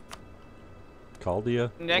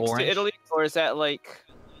 Chaldea? Next Orange? to Italy, or is that like?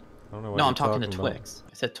 I don't know what No, you're I'm talking to about. Twix.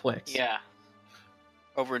 I said Twix. Yeah.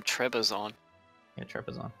 Over in Trebizond. Yeah,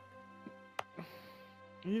 Trebizond.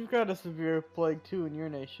 You've got a severe plague too in your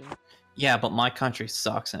nation. Yeah, but my country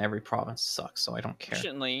sucks and every province sucks, so I don't care.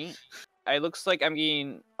 Fortunately, it looks like I'm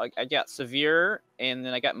getting like I got severe and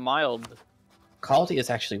then I got mild. Chaldea is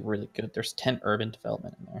actually really good. There's 10 urban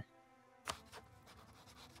development in there.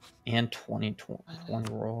 And 20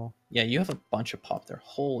 rural. Yeah, you have a bunch of pop there.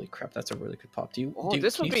 Holy crap, that's a really good pop. Oh,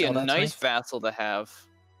 this can would you be a sell that to me? nice vassal to have.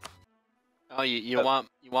 Oh, you want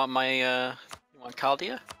my you want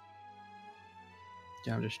Chaldea?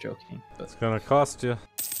 Yeah, I'm just joking. But It's gonna cost you.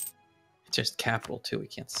 Just capital too. We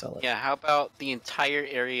can't sell it. Yeah, how about the entire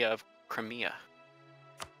area of Crimea?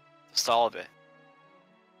 Just all of it.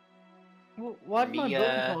 Well, why did my building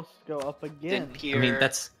Crimea, costs go up again? Dnipro, I mean,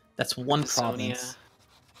 that's one Macedonia. province.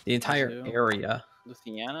 The entire Two. area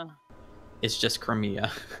Lithuania. is just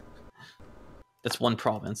Crimea. That's one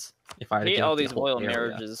province. If I I had to hate give all the these whole royal area.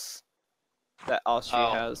 marriages that Austria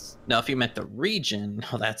Oh. has. Now, if you meant the region,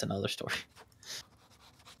 oh, that's another story.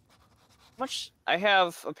 Much I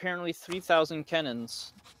have apparently 3,000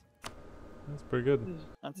 cannons. That's pretty good.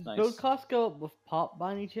 That's Does nice. build costs go up with pop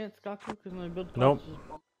by any chance, Gaku? Because my build costs Nope. just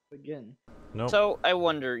bump up again. Nope. So I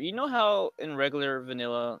wonder, you know how in regular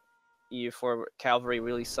vanilla EU4 cavalry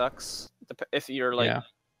really sucks? If you're like, Yeah.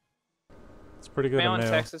 It's pretty good in MEIOU MEIOU.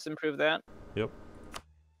 Taxes improve that? Yep.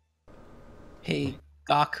 Hey,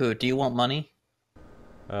 Gaku, do you want money?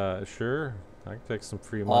 Sure. I can take some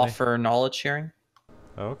free money. Offer knowledge sharing?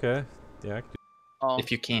 Okay. Yeah, I can do. Oh,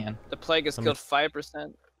 If you can. the plague has I mean- killed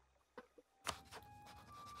 5%.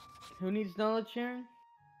 Who needs knowledge sharing?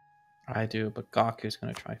 I do, but Gaku's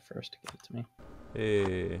gonna try first to give it to me.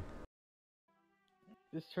 Hey.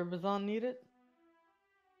 Does Trebizond need it?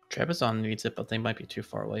 Trebizond needs it, but they might be too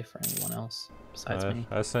far away for anyone else besides me.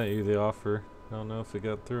 I sent you the offer. I don't know if it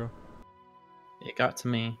got through. It got to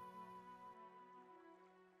me.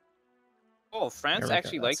 Oh, France There we go,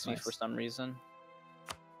 actually likes that's me nice. for some reason.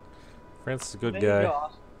 France is a good There you guy. go,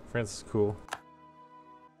 Austin. France is cool. If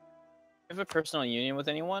I have a personal union with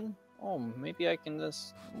anyone, oh, maybe I can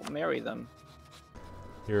just marry them.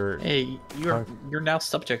 You're. Hey, you're now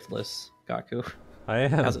subjectless, Gaku. I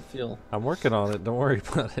am. How's it feel? I'm working on it. Don't worry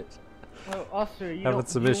about it. Oh, Austria, you Having don't,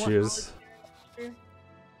 some do you want issues. knowledge sharing,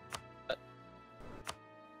 Austria?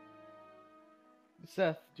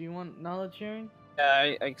 Seth, do you want knowledge sharing?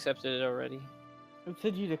 Yeah, I accepted it already. It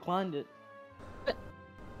said you declined it.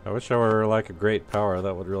 I wish I were like a great power.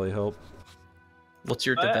 That would really help. What's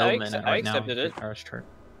your I development at I right now? accepted Your it. power's chart.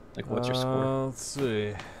 Like, what's your score Let's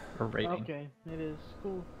see. or rating? Okay, it is.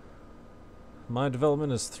 Cool. My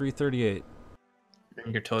development is 338.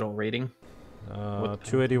 And your total rating? What-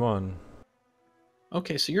 281.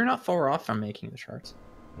 Okay, so you're not far off from making the charts.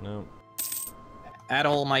 No. Add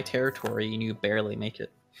all my territory, and you barely make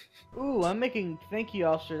it. Ooh, I'm making. Thank you,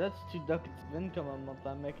 Austria. That's 2 ducats of income a month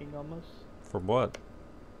I'm making almost. For what?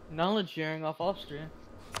 Knowledge sharing off Austria.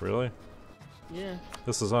 Really? Yeah.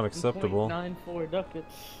 This is unacceptable. 0.94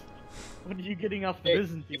 ducats. What are you getting off the Hey,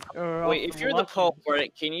 Byzantine? Or Wait, off if you're the Wallachians? Pope,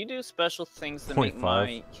 right, can you do special things to make 0.5.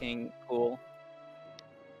 my king cool?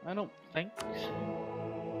 I don't think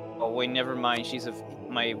so. Oh wait, never mind.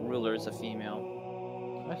 My ruler is a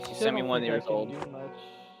female. I She's still don't 71 think I years can old. do much.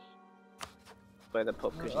 By the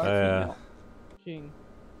Pope, because she's Oh, a yeah. female. King.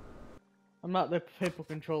 I'm not the papal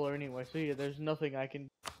controller anyway, so yeah, there's nothing I can.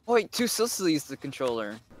 Oh, wait, Two Sicily's the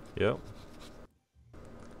controller. Yep.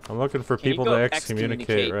 I'm looking for Can you people go to excommunicate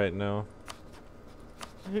excommunicate? right now.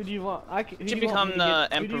 Who do you want? Who You do should you want me become to the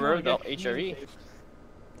get- who do you emperor wanna of get the HRE. excommunicated?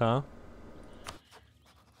 Huh?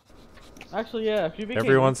 Actually, yeah. If you became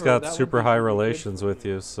Everyone's emperor, got that would super be high really good relations for with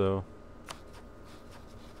me. you, so.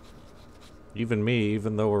 Even me,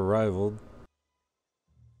 even though we're rivaled.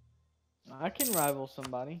 I can rival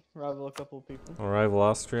somebody. Rival a couple of people. I'll rival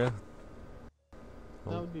Austria.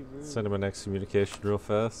 That would be rude. Send him an excommunication real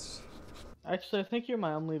fast. Actually, I think you're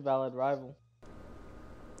my only valid rival.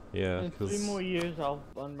 Yeah, In 3 because more years, I'll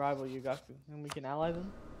unrival Yugaku, and we can ally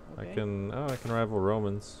them. I Okay? can. Oh, I can rival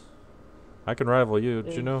Romans. I can rival you.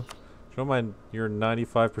 Did you know? You're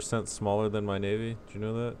 95% smaller than my navy. Did you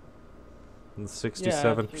know that? And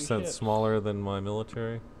 67% ships. smaller than my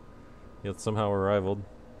military. Yet somehow we're rivaled.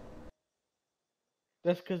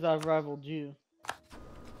 That's because I've rivaled you.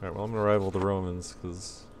 Alright, well I'm gonna rival the Romans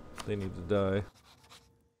because they need to die.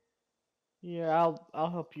 Yeah, I'll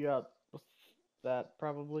help you out with that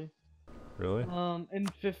probably. Really? In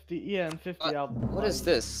 50, yeah, in 50 I'll. What is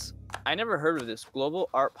this? I never heard of this. Global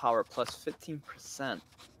art power plus 15%.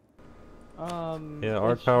 Yeah,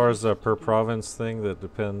 art power is a per province thing that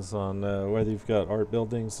depends on whether you've got art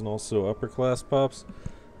buildings and also upper class pops.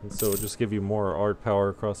 And so it'll just give you more art power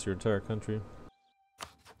across your entire country.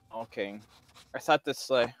 Okay. I thought this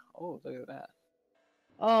like, oh, look at that.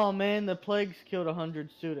 Oh man, the plagues killed 100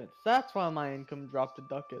 students. That's why my income dropped a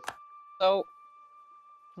ducat. So,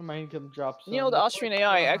 Or my income dropped. you know, the Austrian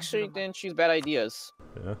AI actually didn't choose bad ideas.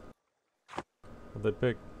 Yeah. What'd they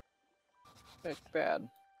pick? It's bad.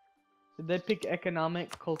 Did they pick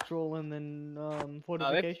economic, cultural, and then No,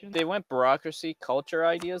 fortification? they went bureaucracy, culture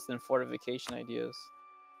ideas, then fortification ideas.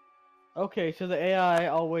 Okay, so the AI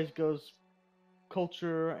always goes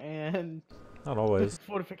culture and Not always.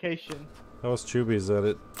 fortification. That was Chubby's at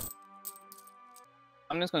it.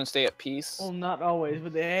 I'm just gonna stay at peace. Well, not always,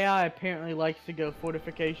 but the AI apparently likes to go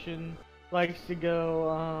fortification, likes to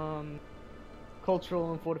go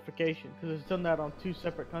cultural and fortification, because it's done that on 2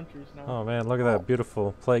 separate countries now. Oh man, look at that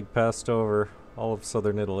beautiful plague passed over all of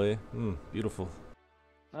southern Italy. Beautiful.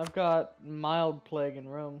 I've got mild plague in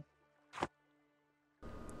Rome.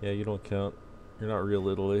 Yeah, you don't count. You're not real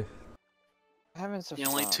Italy. The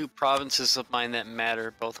only 2 provinces of mine that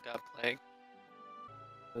matter both got plague.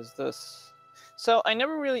 What is this? So I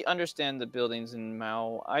never really understand the buildings in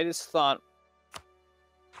Mao. I just thought,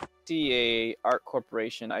 see a art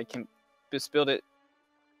corporation, I can just build it.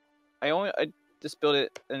 I just build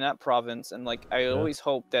it in that province, and like I always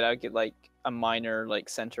hope that I get like a minor like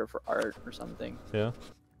center for art or something. Yeah.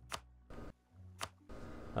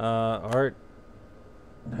 Art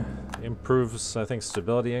improves, I think,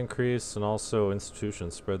 stability increase and also institution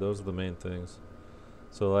spread. Those are the main things.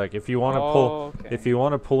 So like if you want to if you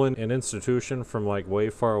want to pull in an institution from like way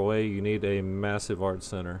far away, you need a massive art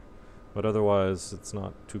center. But otherwise it's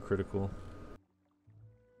not too critical.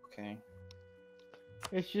 Okay.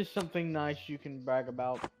 It's just something nice you can brag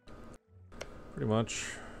about. Pretty much.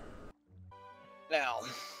 Now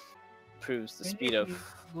proves the And speed you of can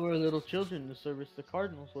lure little children to service the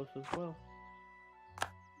cardinals with as well.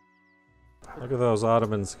 Look at those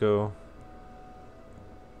Ottomans go.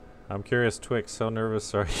 I'm curious, Twix, how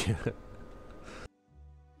nervous are you?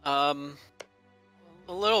 A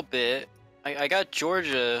little bit. I got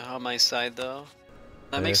Georgia on my side though.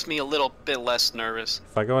 That makes me a little bit less nervous.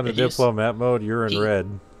 If I go into diplomat mode, you're in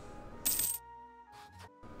red.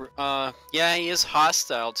 Yeah, he is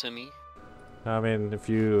hostile to me. I mean, if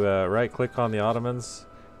you right-click on the Ottomans,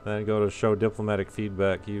 then go to show diplomatic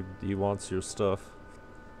feedback, he wants your stuff,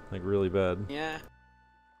 like really bad. Yeah.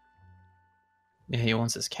 Yeah, he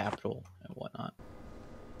wants his capital and whatnot.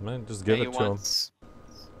 Man, just give it to him.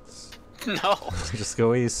 No. Just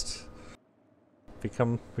go east.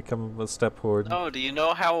 Become a step horde. Oh, do you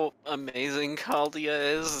know how amazing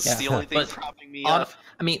Chaldea is? It's the only thing propping me up.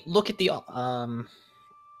 I mean, look at the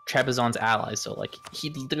Trebizond's allies. So like, he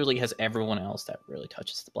literally has everyone else that really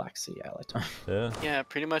touches the Black Sea ally time. Yeah. Yeah,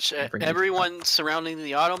 pretty much everyone surrounding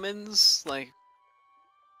the Ottomans, like.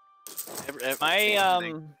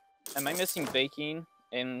 Am I missing baking?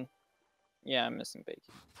 And yeah, I'm missing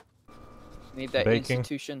baking. Need that Baking?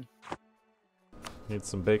 institution. Need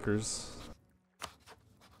some bakers.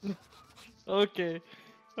 Okay,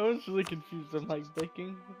 I was really confused. I'm like,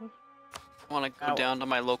 baking? I want to go down to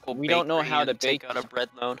my local We bakery don't know how to and take bake. out a bread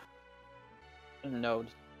load. Node.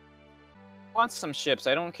 I want some ships.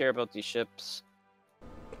 I don't care about these ships.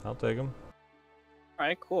 I'll take them.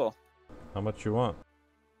 Alright, cool. How much you want?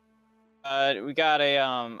 We got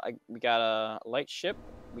a light ship,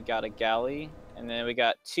 we got a galley, and then we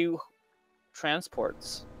got 2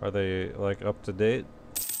 transports. Are they like up to date?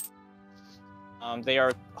 They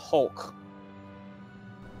are Hulk.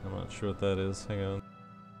 I'm not sure what that is. Hang on.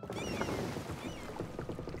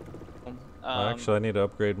 Actually, I need to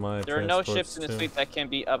upgrade my. There are no ships in the fleet that can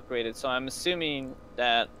be upgraded, so I'm assuming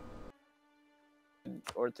that,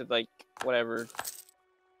 or to like whatever.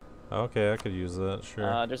 Okay, I could use that.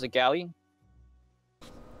 Sure. There's a galley.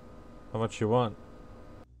 How much you want?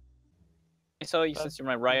 So since you're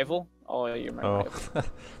my rival, you're my rival.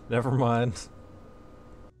 Never mind.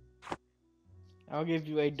 I'll give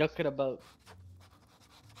you a duck and a boat.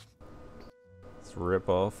 Let's rip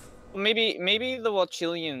off. Maybe the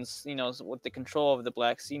Wachilians, with the control of the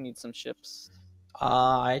Black Sea, need some ships.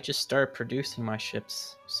 I just started producing my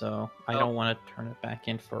ships, so I don't want to turn it back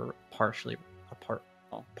in for partial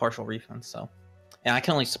refund. So, and I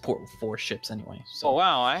can only support 4 ships anyway. So. Oh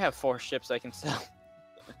wow, I have 4 ships I can sell.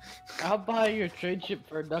 I'll buy your trade ship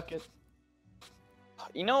for a ducat.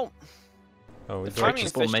 Oh, the farming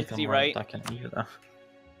people make efficiency, them right? Either.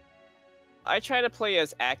 I tried to play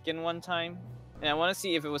as Akin one time, and I want to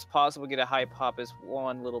see if it was possible to get a high pop as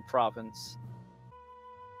one little province.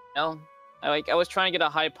 I was trying to get a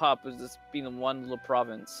high pop as just being in one little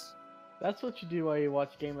province. That's what you do while you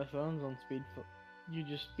watch Game of Thrones on speed. You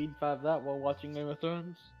just speed 5 that while watching Game of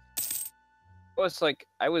Thrones.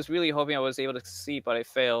 I was really hoping I was able to succeed, but I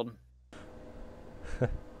failed. I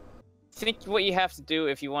think what you have to do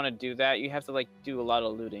if you want to do that, you have to do a lot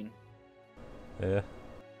of looting. Yeah.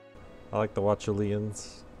 I like the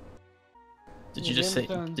Wachilians. Did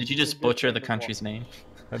you just butcher the country's name?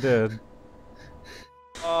 I did.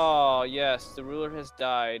 Oh yes, the ruler has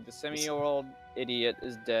died. The 70-year-old idiot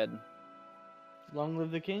is dead. Long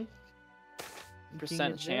live the king.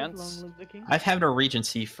 Percent chance. Long live the king. I've had a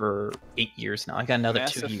regency for 8 years now. I got another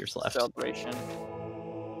Massive 2 years left. Celebration.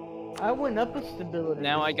 I went up a stability.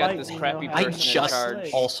 Now I got this crappy I person in just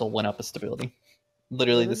charge. also went up a stability.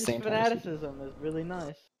 literally the Religious same time. fanaticism is really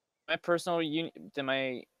nice. My personal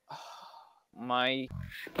my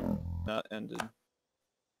not ended.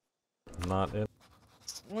 Not it.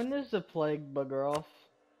 When does the plague bugger off?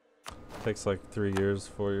 Takes like 3 years,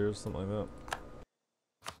 4 years, something like that.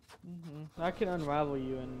 I can unravel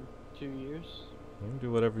you in 2 years. You can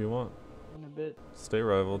do whatever you want. In a bit. Stay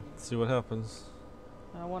rivaled. See what happens.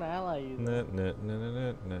 I want to ally you. Net, net, net, net,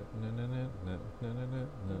 net, net, net, net, net, net, net,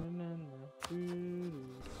 net.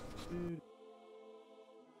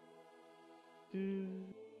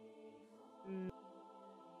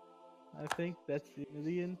 I think that's the end of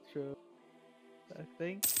the intro. I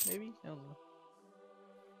think, maybe? I don't know.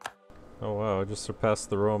 Oh wow, I just surpassed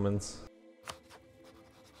the Romans.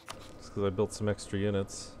 Just because I built some extra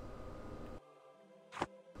units.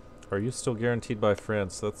 Are you still guaranteed by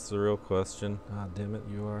France? That's the real question. Ah, damn it,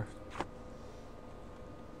 you are.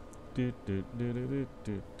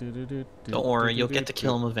 Don't worry, you'll get to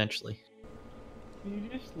kill him eventually. Can you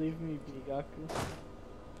just leave me be, Gaku?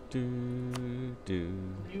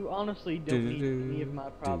 You honestly don't need any of my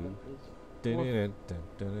provinces.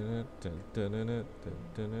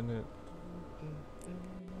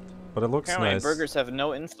 But it looks Apparently nice. burgers have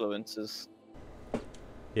no influences.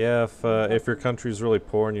 Yeah, if your country's really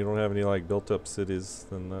poor and you don't have any like built-up cities,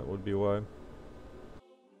 then that would be why.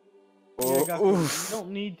 Yeah, Gaku,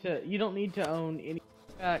 you don't need to own any. In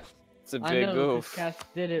fact, It's a big I know oof. Cass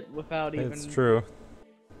did it without even. It's true.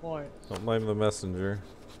 Points. Don't blame the messenger.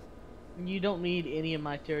 You don't need any of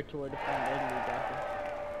my territory to fund Italy, Gaku.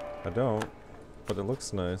 I don't, but it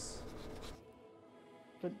looks nice.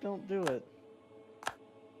 But don't do it.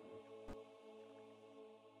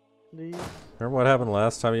 Please. Remember what happened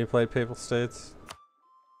last time you played Papal States?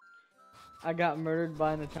 I got murdered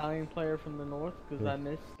by an Italian player from the north because I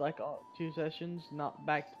missed like 2 sessions, not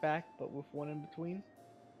back to back, but with one in between.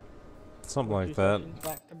 Something like 2 that. sessions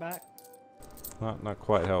back to back. Not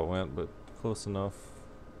quite how it went, but close enough.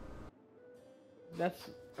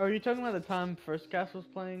 Are you talking about the time First Cast was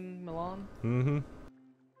playing Milan? Mm-hmm.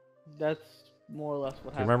 That's more or less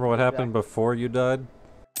what happened. Do you remember what happened before you died?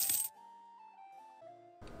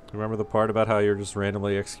 You remember the part about how you're just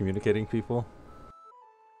randomly excommunicating people?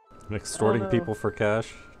 And extorting people for cash?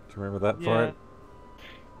 Do you remember that part?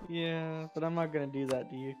 Yeah, but I'm not gonna do that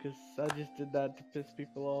to you because I just did that to piss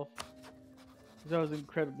people off. Because I was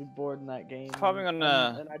incredibly bored in that game. Probably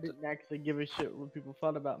gonna. And I didn't actually give a shit what people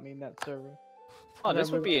thought about me in that server. Oh,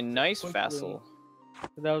 this would be a nice vassal.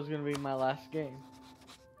 That was gonna be my last game.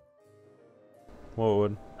 What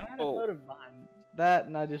would? I had a motive behind that,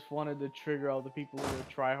 and I just wanted to trigger all the people who were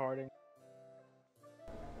tryharding.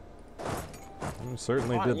 You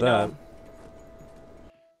certainly did that.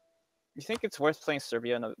 You think it's worth playing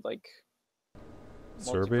Serbia in a, like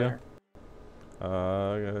Serbia?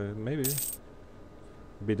 Maybe.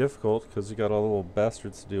 It'd be difficult because you got all the little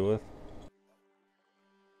bastards to deal with.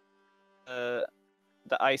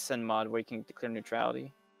 The ISN mod where you can declare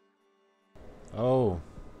neutrality. Oh,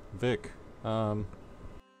 Vic. Yeah.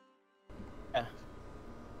 I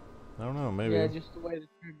don't know, maybe. Yeah, just a way to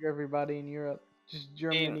trigger everybody in Europe. Just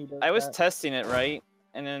Germany does I was that. testing it, right?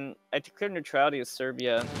 And then I declared neutrality with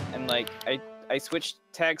Serbia, and like I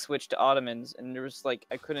tag switched to Ottomans, and there was like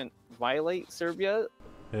I couldn't violate Serbia.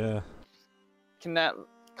 Yeah. Cannot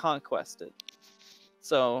conquest it.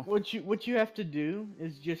 So what you have to do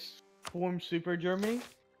is just form Super Germany,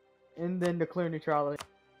 and then declare neutrality.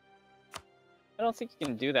 I don't think you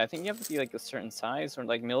can do that. I think you have to be like a certain size or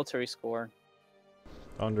like military score.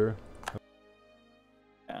 Under.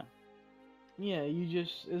 Yeah. Yeah,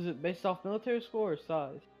 is it based off military score or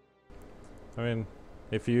size? I mean,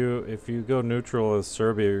 if you go neutral as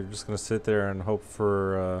Serbia, you're just gonna sit there and hope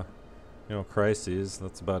for crises.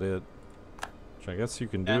 That's about it. Which I guess you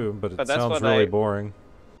can do, but it sounds really boring.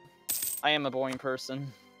 I am a boring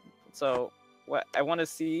person, so what I want to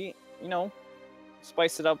see,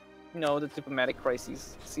 spice it up. The diplomatic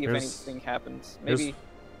crises. See if anything happens. Maybe.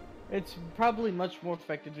 It's probably much more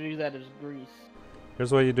effective to do that as Greece.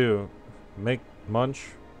 Here's what you do. Make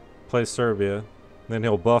Munch play Serbia, then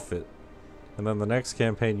he'll buff it. And then the next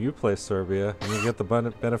campaign you play Serbia, and you get the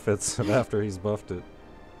benefits of after he's buffed it.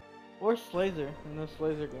 Or Slazer, in those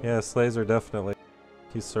Slazer games. Yeah, Slazer definitely.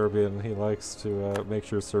 He's Serbian, and he likes to make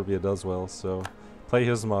sure Serbia does well, so play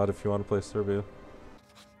his mod if you want to play Serbia.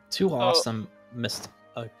 Too awesome missed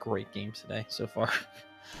a great game today so far.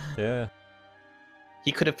 Yeah.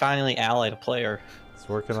 He could have finally allied a player. He's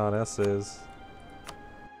working on essays.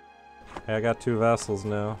 Hey, I got 2 vassals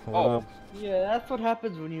now. What up? Yeah, that's what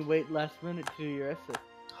happens when you wait last minute to do your essay.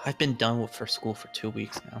 I've been done for school for 2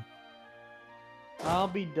 weeks now. I'll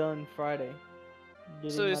be done Friday.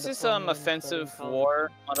 So is this offensive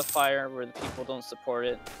war modifier where the people don't support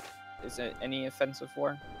it? Is it any offensive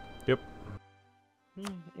war? Yep.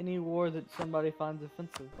 Any war that somebody finds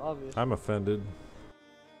offensive, obviously. I'm offended.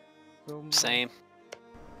 So, Same.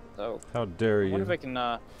 So How dare I you? wonder if I can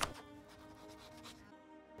Oh,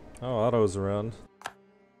 Otto's around.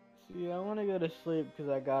 See, I want to go to sleep because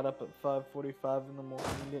I got up at 5:45 in the morning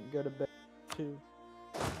and didn't go to bed too.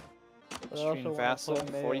 But I also stream wanna vassal play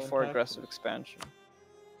MEIOU 44 aggressive Taxes. expansion.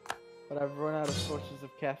 But I've run out of sources of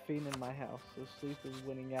caffeine in my house, so sleep is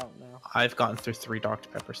winning out now. I've gotten through 3 Dr.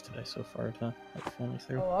 Peppers today so far to like pull me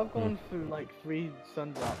through. Oh, I've gone through like 3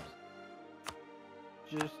 sun drops.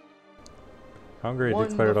 Just Hungary 1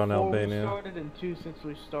 declared on before we Albania. started and 2 since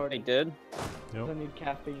we started. I did. Yep. I need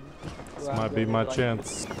caffeine. This might be my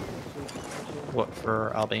chance. What,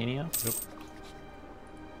 for Albania?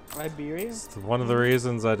 Iberia? It's one of the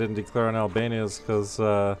reasons I didn't declare on Albania is because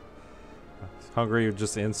Hungary would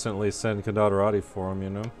just instantly send Kondatorati for him, you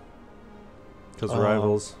know? Because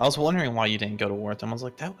rivals. I was wondering why you didn't go to war with him. I was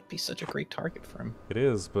like, that would be such a great target for him. It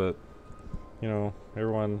is, but, you know,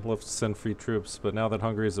 everyone loves to send free troops, but now that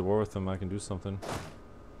Hungary is at war with him, I can do something.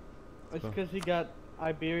 It's because he got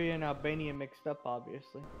Iberia and Albania mixed up,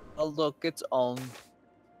 obviously. Oh look, it's on.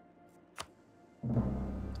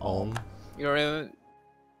 You're in.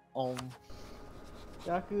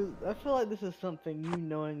 Yaku, I feel like this is something you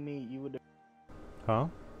knowing me, you would. Huh?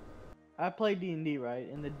 I play D&D, right?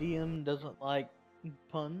 And the DM doesn't like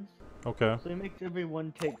puns. Okay. So he makes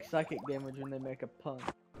everyone take psychic damage when they make a pun.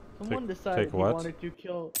 Someone decided take he what? wanted to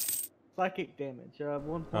kill psychic damage. 1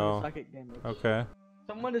 point Oh, of psychic damage. Okay.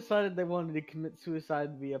 Someone decided they wanted to commit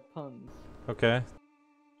suicide via puns. Okay.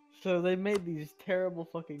 So they made these terrible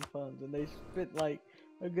fucking puns, and they spent like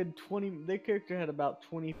a good 20. Their character had about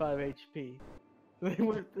 25 HP. So they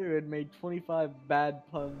went through and made 25 bad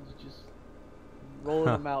puns, just rolling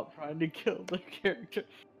them out, trying to kill their character.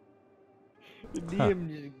 The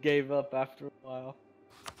DM just gave up after a while.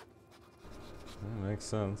 That makes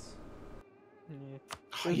sense. Yeah.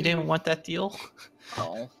 Oh, you didn't want that deal?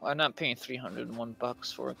 Oh, I'm not paying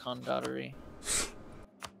 $301 for a Kondatori.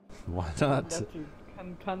 Why not? That's your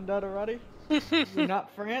Kondatorati? You're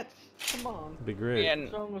not France? Come on. Be great. Yeah,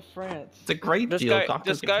 What's wrong with France? It's a great this deal.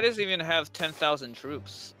 guy doesn't even have 10,000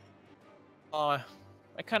 troops. I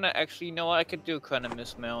kind of actually, you know what? I could do kind of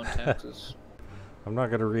miss my own taxes. I'm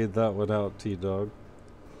not gonna read that without T-Dog.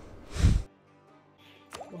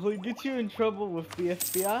 Will it get you in trouble with the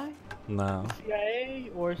FBI, No. CIA,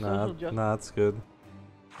 or social justice? Nah, it's good.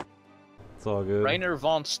 It's all good. Rainer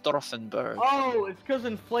von Stauffenberg. Oh, it's because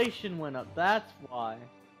inflation went up. That's why.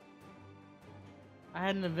 I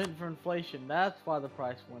had an event for inflation. That's why the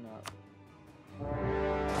price went up.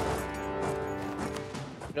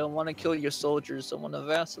 You don't want to kill your soldiers. I want to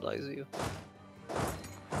vassalize you.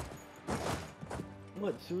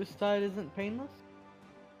 What, suicide isn't painless?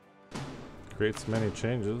 Creates many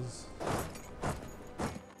changes.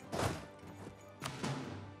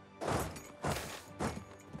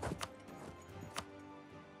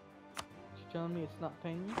 You telling me it's not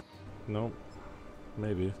painless? Nope.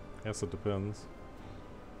 Maybe. Guess it depends.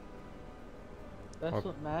 That's Okay.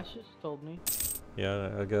 what Mashes told me.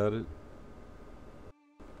 Yeah, I got it.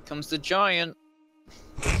 Comes the giant.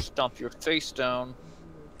 Stomp your face down.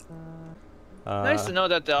 Nice to know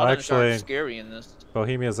that the Ottomans actually- aren't scary in this.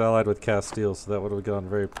 Bohemia's allied with Castile, so that would have gone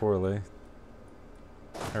very poorly.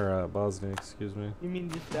 Or, Bosnia, excuse me. You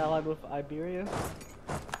mean just allied with Iberia?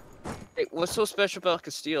 Hey, what's so special about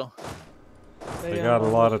Castile? They own got a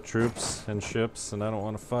lot most- of troops and ships, and I don't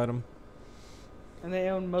want to fight them. And they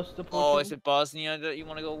own most of Oh, is Portugal. it Bosnia that you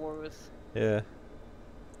want to go war with? Yeah.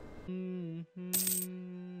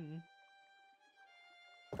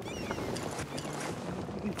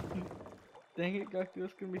 Dang it, Gaku,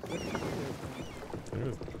 that's gonna be so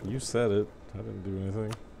You said it. I didn't do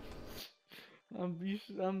anything.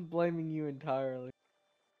 I'm blaming you entirely.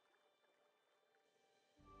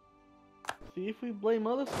 See, if we blame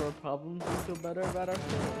others for our problems, we feel better about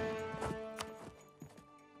ourselves.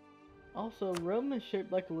 Also, Rome is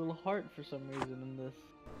shaped like a little heart for some reason in this.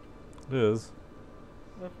 It is.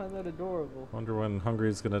 I find that adorable. Wonder when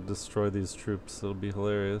Hungary's gonna destroy these troops. It'll be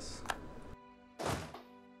hilarious.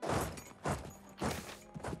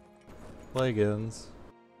 Plague ends.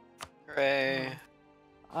 Hooray.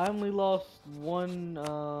 I only lost one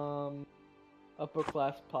upper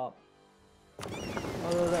class pop.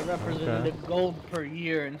 Although that represented a gold per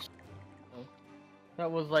year, and that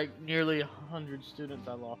was like nearly 100 students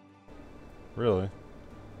I lost. Really?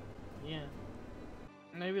 Yeah.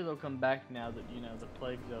 Maybe they'll come back now that, you know, the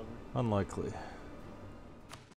plague's over. Unlikely.